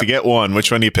 Brooks, Yeah. you get one.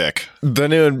 Which one do you pick?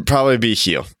 Then it would probably be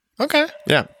heal. Okay.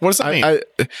 Yeah. What does that mean?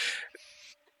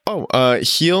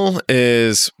 Heal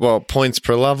is, well, points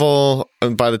per level.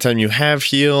 And by the time you have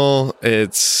heal,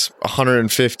 it's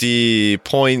 150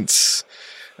 points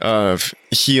of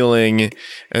healing.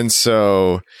 And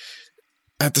so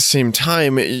at the same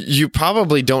time, you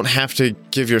probably don't have to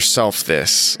give yourself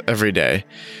this every day.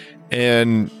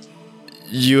 And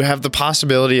you have the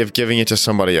possibility of giving it to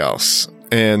somebody else.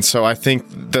 And so I think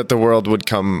that the world would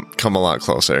come a lot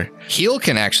closer. Heal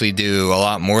can actually do a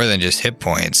lot more than just hit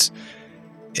points.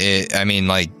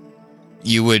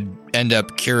 You would end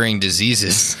up curing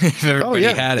diseases if everybody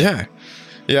had it.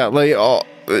 Yeah.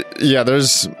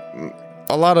 There's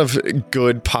a lot of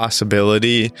good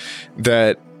possibility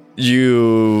that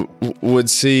you would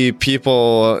see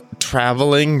people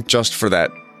traveling just for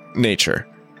that nature.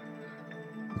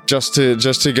 Just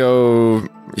to go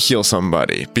heal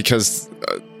somebody because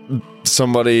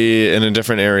somebody in a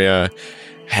different area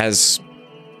has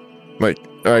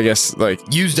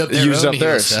used up heal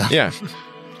theirs. cell. Yeah.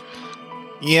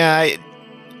 Yeah,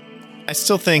 I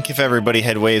still think if everybody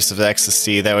had waves of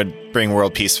ecstasy, that would bring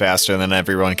world peace faster, and then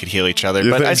everyone could heal each other.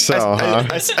 You but think I, so, huh?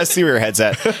 I see where your head's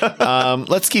at.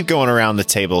 Let's keep going around the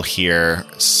table here.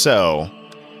 So,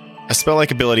 a spell-like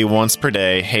ability once per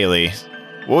day. Haley,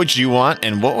 what would you want,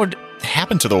 and what would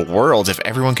happen to the world if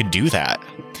everyone could do that?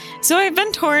 So I've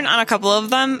been torn on a couple of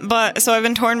them, so I've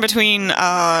been torn between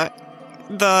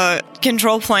the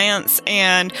control plants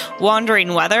and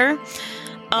wandering weather.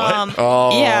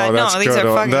 Oh, yeah, that's these good are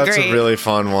one. fucking That's great. a really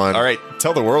fun one. All right,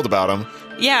 tell the world about them.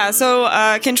 Yeah, so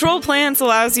control plants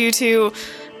allows you to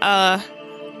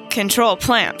control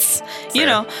plants. You Fair.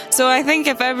 know, so I think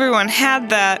if everyone had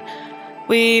that,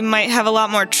 we might have a lot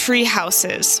more tree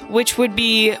houses, which would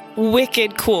be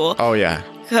wicked cool. Oh, yeah.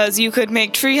 Because you could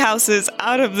make tree houses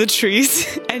out of the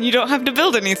trees, and you don't have to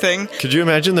build anything. Could you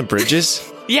imagine the bridges?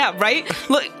 Yeah, right?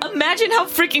 Look, imagine how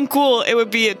freaking cool it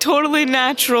would be. A totally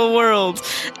natural world.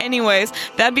 Anyways,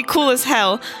 that'd be cool as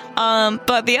hell.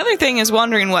 But the other thing is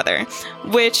wandering weather,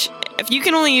 which if you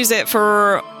can only use it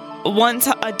for once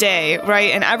a day,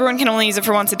 right? And everyone can only use it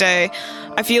for once a day.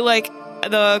 I feel like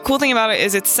the cool thing about it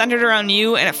is it's centered around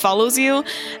you and it follows you.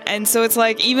 And so it's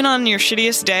like, even on your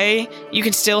shittiest day, you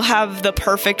can still have the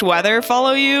perfect weather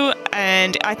follow you.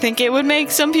 And I think it would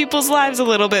make some people's lives a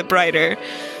little bit brighter.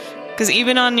 Because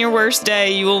even on your worst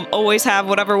day, you will always have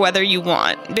whatever weather you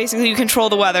want. Basically, you control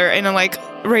the weather in a, like,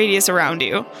 radius around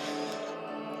you.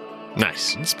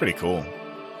 Nice. That's pretty cool.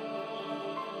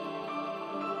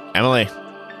 Emily.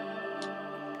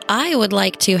 I would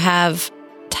like to have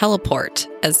teleport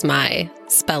as my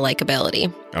spell-like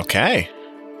ability. Okay.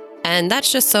 And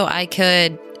that's just so I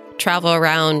could travel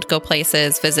around, go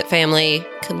places, visit family,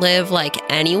 could live like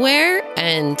anywhere,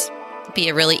 and be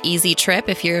a really easy trip.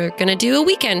 If you're going to do a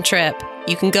weekend trip,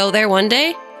 you can go there one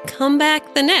day, come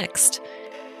back the next.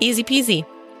 Easy peasy.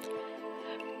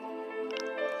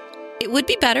 It would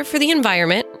be better for the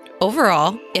environment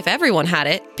overall if everyone had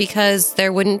it, because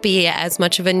there wouldn't be as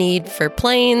much of a need for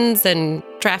planes and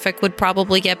traffic would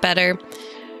probably get better.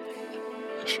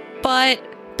 But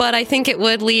I think it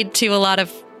would lead to a lot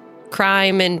of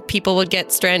crime and people would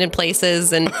get stranded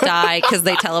places and die because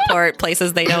they teleport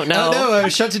places they don't know. Oh no, I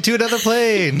was shunted to another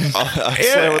plane.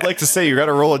 I would like to say you got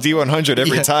to roll a D100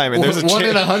 every time, and there's a one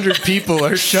chance. in 100 people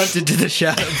are shunted to the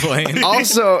shadow plane.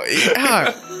 Also,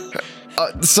 yeah.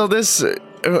 So this,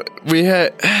 we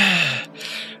had...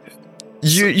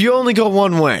 You only go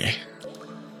one way.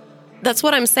 That's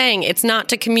what I'm saying. It's not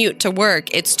to commute to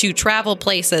work. It's to travel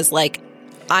places. Like,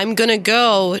 I'm going to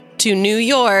go to New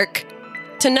York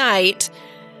tonight,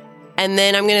 and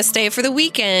then I'm going to stay for the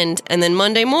weekend, and then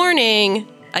Monday morning,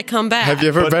 I come back. Have you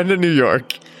ever been to New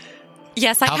York?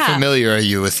 Yes, I How have. familiar are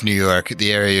you with New York,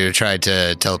 the area you tried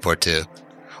to teleport to?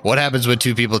 What happens when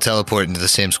two people teleport into the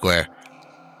same square?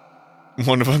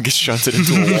 One of them gets shunted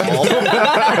into a wall.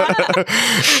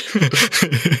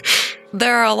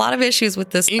 There are a lot of issues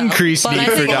with this. Increased spell, but need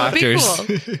I for think it would be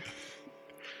doctors. cool.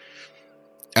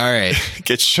 All right.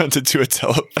 Gets shunted to a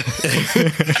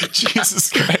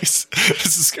Jesus Christ.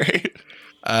 This is great.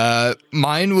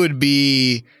 Mine would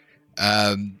be,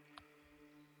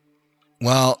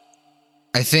 well,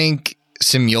 I think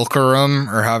Simulacrum,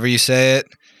 or however you say it,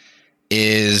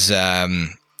 is a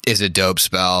dope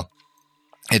spell.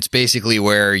 It's basically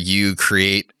where you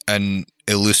create an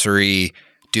illusory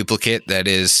duplicate that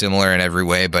is similar in every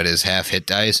way, but is half hit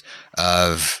dice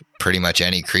of pretty much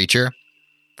any creature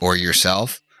or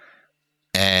yourself.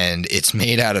 And it's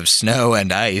made out of snow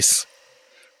and ice,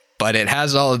 but it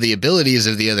has all of the abilities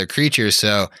of the other creatures.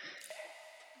 So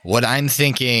what I'm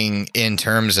thinking in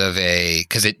terms of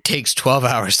because it takes 12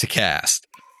 hours to cast.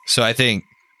 So I think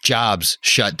jobs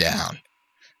shut down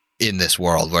in this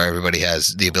world where everybody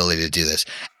has the ability to do this.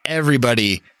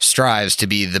 Everybody strives to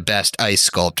be the best ice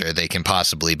sculptor they can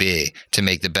possibly be, to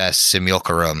make the best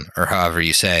simulacrum, or however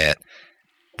you say it,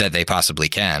 that they possibly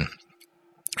can.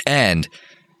 And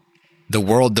the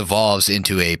world devolves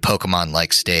into a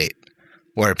Pokemon-like state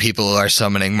where people are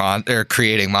summoning or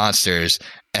creating monsters,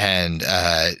 and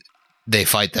they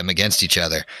fight them against each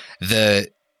other. The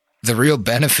real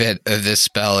benefit of this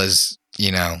spell is,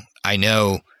 I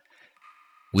know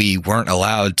we weren't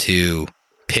allowed to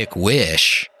pick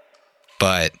wish,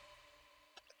 but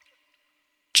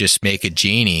just make a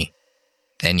genie,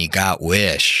 then you got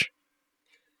wish.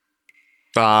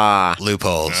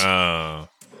 Loopholes. Oh,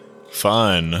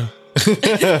 fun.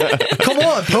 Come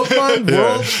on, Pokemon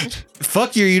world.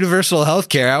 Fuck your universal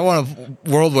healthcare. I want a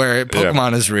world where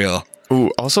Pokemon is real. Ooh,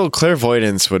 also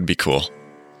clairvoyance would be cool.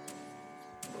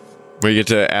 Where you get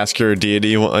to ask your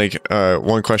deity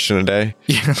one question a day.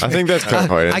 I think that's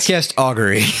clairvoyance. I cast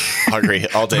augury. Hungry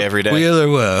all day, every day. Wheel or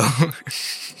woe.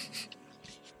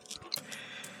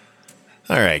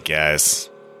 All right, guys.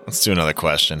 Let's do another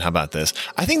question. How about this?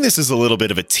 I think this is a little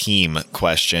bit of a team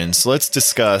question, so let's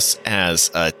discuss as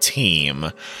a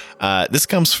team. This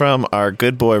comes from our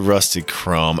good boy Rusted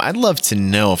Chrome. I'd love to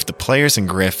know if the players in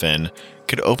Griffin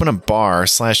could open a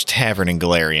bar/tavern in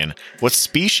Galarian. What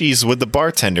species would the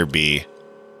bartender be?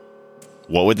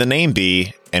 What would the name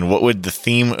be? And what would the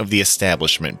theme of the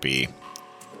establishment be?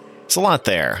 It's a lot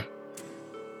there.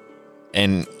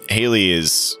 And Haley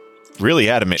is really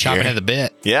adamant Chopping here. at the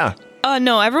bit. Yeah.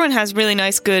 No, everyone has really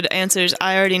nice, good answers.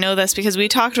 I already know this because we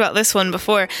talked about this one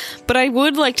before. But I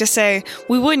would like to say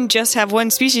we wouldn't just have one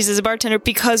species as a bartender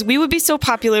because we would be so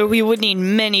popular, we would need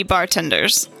many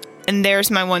bartenders. And there's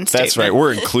my one statement. That's right.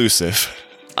 We're inclusive.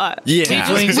 We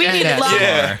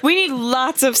need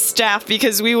lots of staff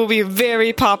because we will be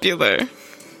very popular.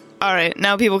 All right,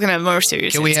 now people can have more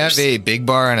serious Can we have answers. a big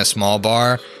bar and a small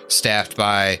bar staffed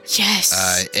by Yes.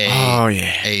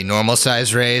 a normal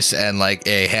size race and like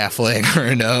a halfling or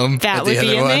a gnome? That at the would be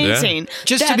other one? amazing.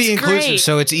 Just to That's be inclusive, great.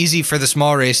 so it's easy for the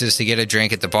small races to get a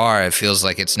drink at the bar. It feels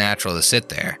like it's natural to sit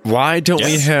there. Why don't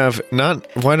we Yes. have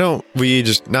why don't we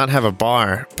just not have a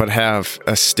bar, but have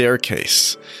a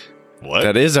staircase What?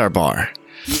 that is our bar?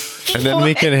 And then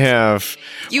we can have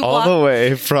You all walk- the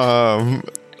way from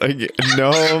like,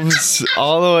 gnomes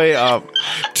all the way up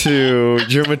to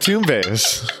your Matum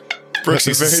base. Brooks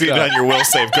is Very seated nice. on your will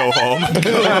save. Go home.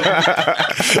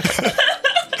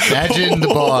 Imagine the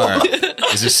bar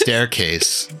is a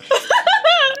staircase.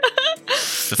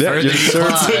 The Yeah, further you're you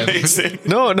served- climb, Amazing.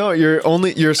 No,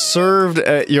 you're served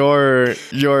at your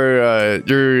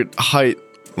height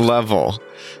level.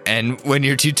 and when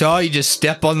you're too tall, you just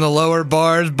step on the lower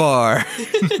bar's bar.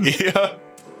 Yeah.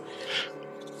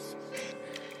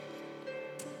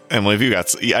 Emily,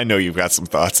 I know you've got some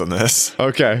thoughts on this.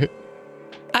 Okay.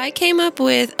 I came up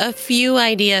with a few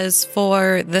ideas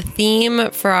for the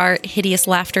theme for our Hideous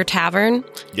Laughter Tavern,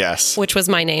 Yes. which was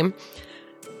my name.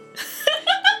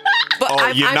 But Oh,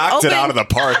 you knocked it out of the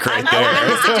park right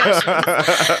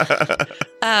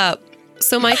there.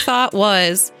 So my thought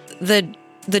was the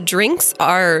drinks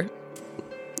are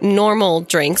normal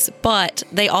drinks, but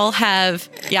they all have.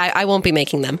 Yeah, I won't be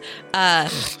making them.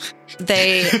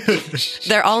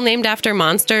 They're all named after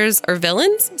monsters or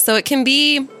villains, so it can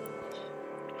be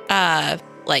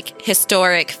like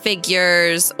historic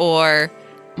figures or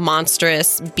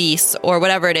monstrous beasts or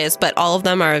whatever it is, but all of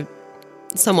them are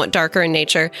somewhat darker in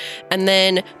nature. And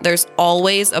then there's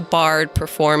always a bard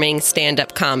performing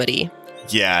stand-up comedy.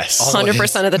 Yes.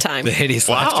 100% of the time. The hideous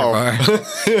Wow. laughter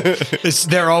bar.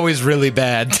 They're always really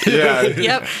bad. Yeah.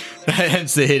 Yep.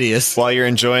 Hence the hideous. While you're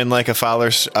enjoying like a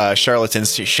Fowler's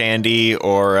Charlatan's Shandy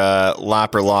or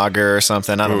Lopper Lager or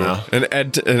something. I don't know. An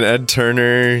Ed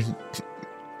Turner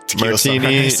Tequila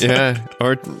martini. sunrise. Yeah.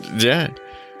 Or yeah.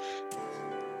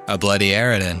 A bloody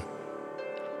Aridin.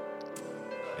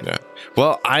 Yeah.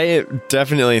 Well, I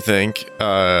definitely think,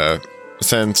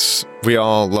 since we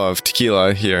all love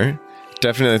tequila here,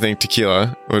 definitely think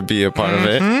tequila would be a part of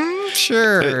it.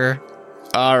 Sure.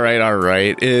 All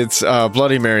right. It's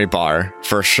Bloody Mary bar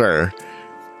for sure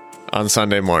on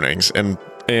Sunday mornings and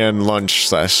lunch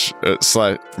slash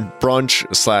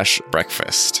brunch /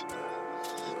 breakfast.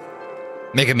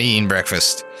 Make a mean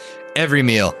breakfast. Every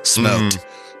meal smoked.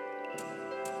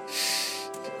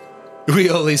 We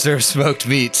only serve smoked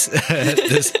meats at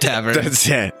this tavern. That's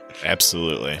it.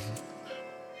 Absolutely.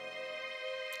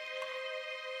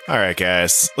 All right,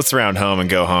 guys, let's round home and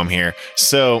go home here.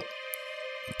 So,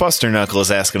 Buster Knuckle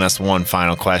is asking us one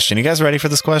final question. You guys ready for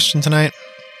this question tonight?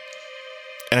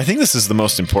 And I think this is the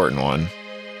most important one.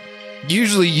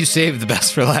 Usually you save the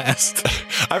best for last.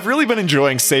 I've really been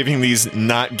enjoying saving these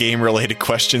not game-related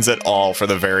questions at all for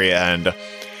the very end.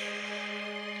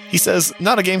 He says,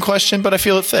 not a game question, but I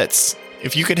feel it fits.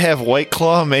 If you could have White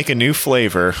Claw make a new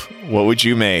flavor, what would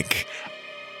you make?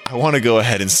 I want to go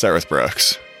ahead and start with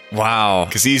Brooks, Wow.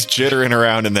 because he's jittering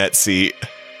around in that seat.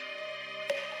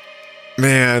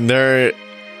 Man, there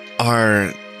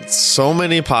are so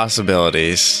many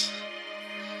possibilities.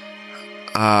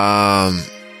 And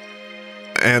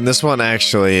this one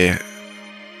actually,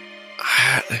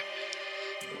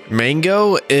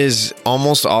 mango is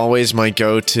almost always my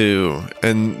go-to,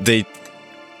 and they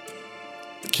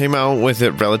came out with it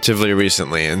relatively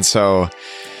recently, and so,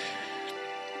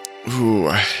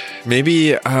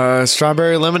 maybe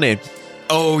strawberry lemonade.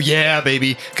 Oh yeah,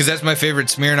 baby, because that's my favorite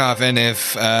Smirnoff. And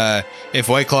if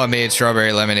White Claw made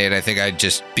strawberry lemonade, I think I'd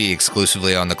just be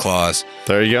exclusively on the claws.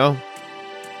 There you go.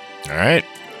 All right.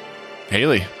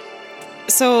 Haley.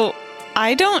 So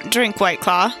I don't drink White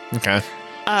Claw. Okay.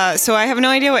 So I have no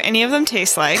idea what any of them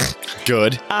taste like.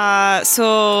 Good.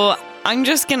 So I'm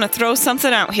just gonna throw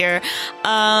something out here.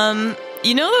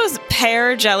 You know those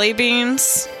pear jelly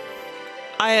beans?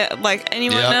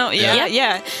 Anyone Yep. know?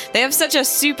 Yeah. They have such a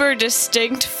super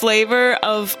distinct flavor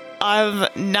of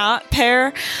not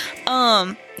pear.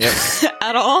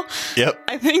 At all. Yep.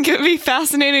 I think it would be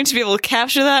fascinating to be able to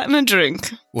capture that in a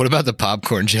drink. What about the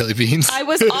popcorn jelly beans? I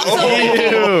was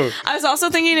also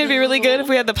thinking it'd be really good if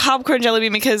we had the popcorn jelly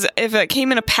bean, because if it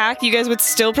came in a pack, you guys would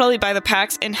still probably buy the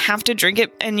packs and have to drink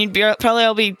it, and you'd probably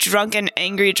all be drunk and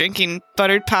angry drinking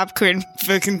buttered popcorn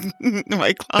fucking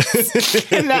White Claws.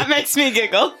 And that makes me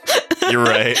giggle. You're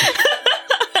right.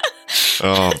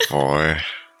 Oh boy.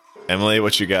 Emily,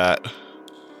 what you got?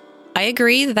 I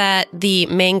agree that the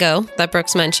mango that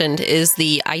Brooks mentioned is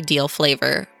the ideal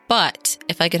flavor. But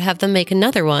if I could have them make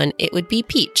another one, it would be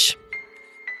peach.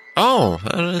 Oh,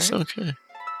 that is okay.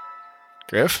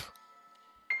 Griff?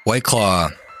 White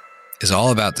Claw is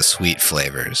all about the sweet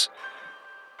flavors.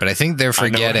 But I think they're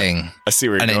forgetting I see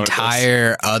where you're an going with this.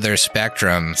 entire other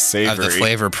spectrum of Savory. the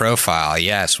flavor profile.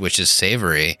 Yes, which is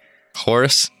savory.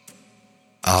 Horace?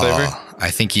 Oh, Flavor?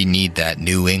 I think you need that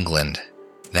New England,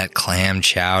 that clam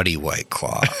chowdy White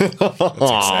Claw. That's exactly what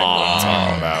I'm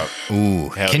talking about. Ooh,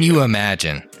 Hell can yeah. you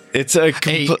imagine? It's a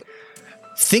Hey,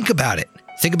 think about it.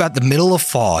 Think about the middle of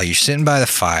fall. You're sitting by the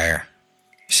fire.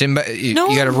 You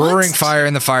got a roaring fire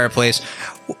in the fireplace.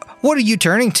 What are you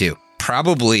turning to?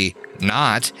 Probably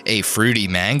not a fruity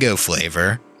mango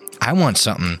flavor. I want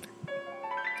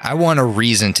a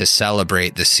reason to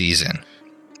celebrate the season.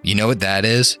 You know what that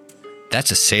is? That's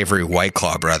a savory White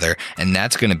Claw, brother. And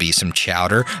that's going to be some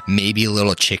chowder, maybe a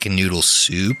little chicken noodle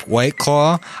soup White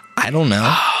Claw. I don't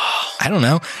know.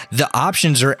 The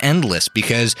options are endless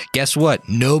because guess what?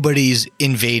 Nobody's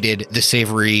invaded the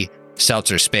savory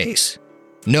seltzer space.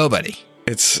 Nobody.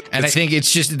 I think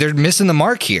it's just they're missing the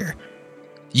mark here.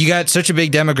 You got such a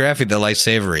big demographic that likes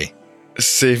savory.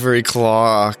 savory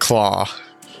claw.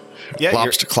 Yeah,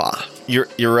 Lobster claw.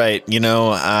 You're right. You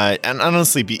know, and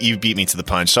honestly, you beat me to the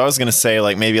punch. So I was gonna say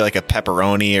like maybe like a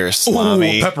pepperoni or a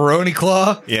salami. Pepperoni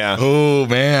claw. Yeah. Oh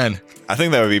man. I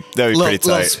think that would be pretty Little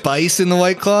tight. spice in the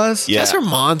White Claws. Yeah. Those are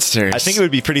monsters. I think it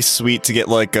would be pretty sweet to get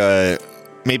like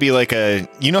maybe like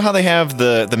you know how they have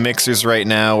the mixers right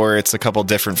now where it's a couple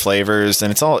different flavors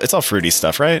and it's all fruity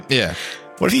stuff, right? Yeah.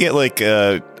 What if you get like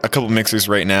a couple mixers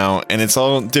right now and it's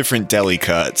all different deli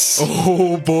cuts?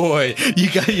 Oh boy,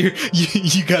 you got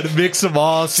to mix them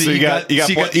all. So you got the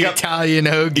Italian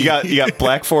hoagie. You got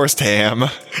Black Forest ham. You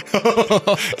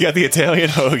got the Italian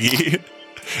hoagie.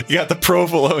 You got the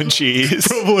provolone cheese.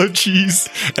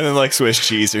 And then like Swiss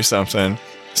cheese or something.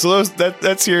 So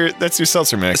that's your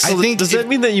seltzer mix. So does that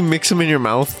mean that you mix them in your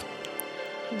mouth?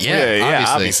 Yeah,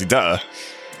 obviously, duh.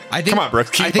 Come on,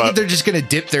 Brooke, keep I think up. if they're just gonna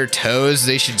dip their toes,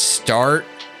 they should start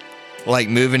like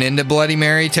moving into Bloody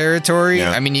Mary territory.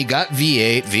 Yeah. I mean, you got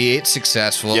V8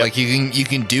 successful. Yep. Like you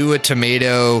can do a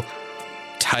tomato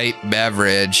type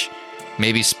beverage,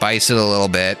 maybe spice it a little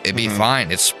bit. It'd be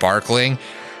fine. It's sparkling.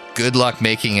 Good luck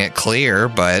making it clear,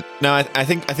 but No, I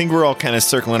think we're all kind of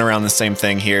circling around the same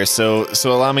thing here. So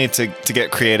allow me to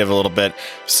get creative a little bit.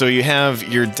 So you have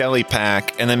your deli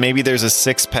pack, and then maybe there's a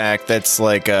 6-pack that's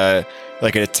like an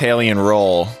Italian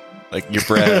roll, like your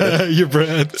bread. your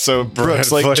bread. So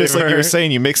Brooks, like just like you were flavor.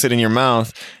 saying, you mix it in your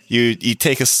mouth. You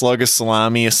take a slug of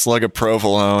salami, a slug of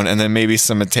provolone, and then maybe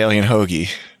some Italian hoagie,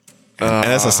 and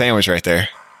that's a sandwich right there.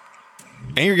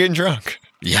 And you're getting drunk.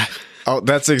 Yeah. Oh,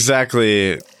 that's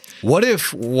exactly. What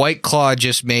if White Claw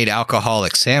just made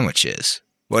alcoholic sandwiches?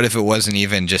 What if it wasn't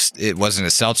a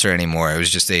seltzer anymore? It was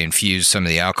just they infused some of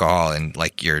the alcohol in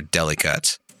like your deli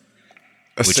cuts.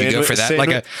 Would you go for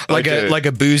that? Like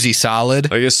a boozy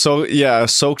solid? Like a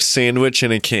soaked sandwich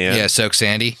in a can. Yeah, soak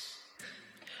sandy.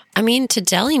 I mean, to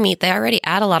deli meat, they already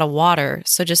add a lot of water.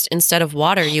 So just instead of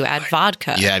water, you add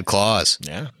vodka. You add claws.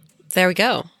 Yeah. There we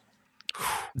go.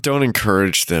 Don't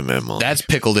encourage them, Emily. That's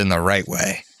pickled in the right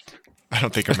way. I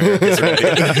don't think America's ready.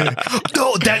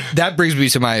 No, that brings me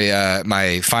to my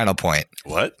my final point.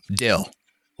 What? Dill.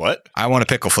 What? I want a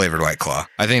pickle flavored White Claw.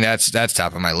 I think that's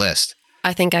top of my list.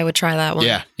 I think I would try that one.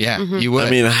 Yeah, you would. I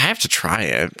mean, I have to try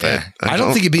it, but yeah. I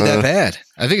don't think it'd be that bad.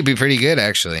 I think it'd be pretty good,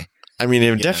 actually. I mean,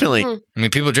 it definitely. I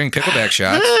mean, people drink pickleback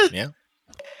shots. Yeah.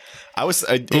 I was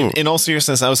in all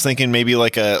seriousness, I was thinking maybe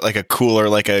like a cooler,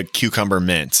 like a cucumber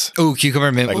mint. Ooh,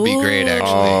 cucumber mint would be great, actually.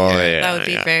 Oh, Yeah. yeah. That would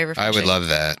be very refreshing. I would love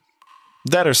that.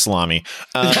 That or salami.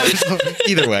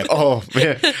 Either way. Oh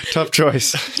man, tough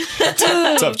choice.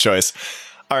 Tough choice.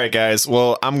 All right, guys.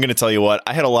 Well, I'm going to tell you what.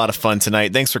 I had a lot of fun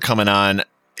tonight. Thanks for coming on.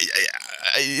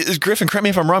 Griffin, correct me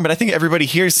if I'm wrong, but I think everybody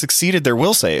here succeeded their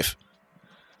will save.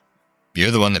 You're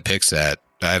the one that picks that.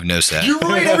 I have no say. You're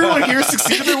right. Everyone here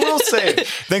succeeded their will save.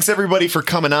 Thanks everybody for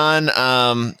coming on.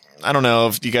 I don't know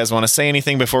if you guys want to say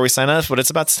anything before we sign off, but it's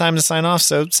about time to sign off.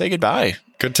 So say goodbye.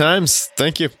 Good times.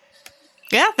 Thank you.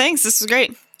 Yeah, thanks. This was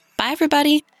great. Bye,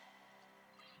 everybody.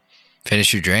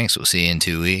 Finish your drinks. We'll see you in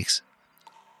 2 weeks.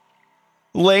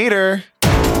 Later.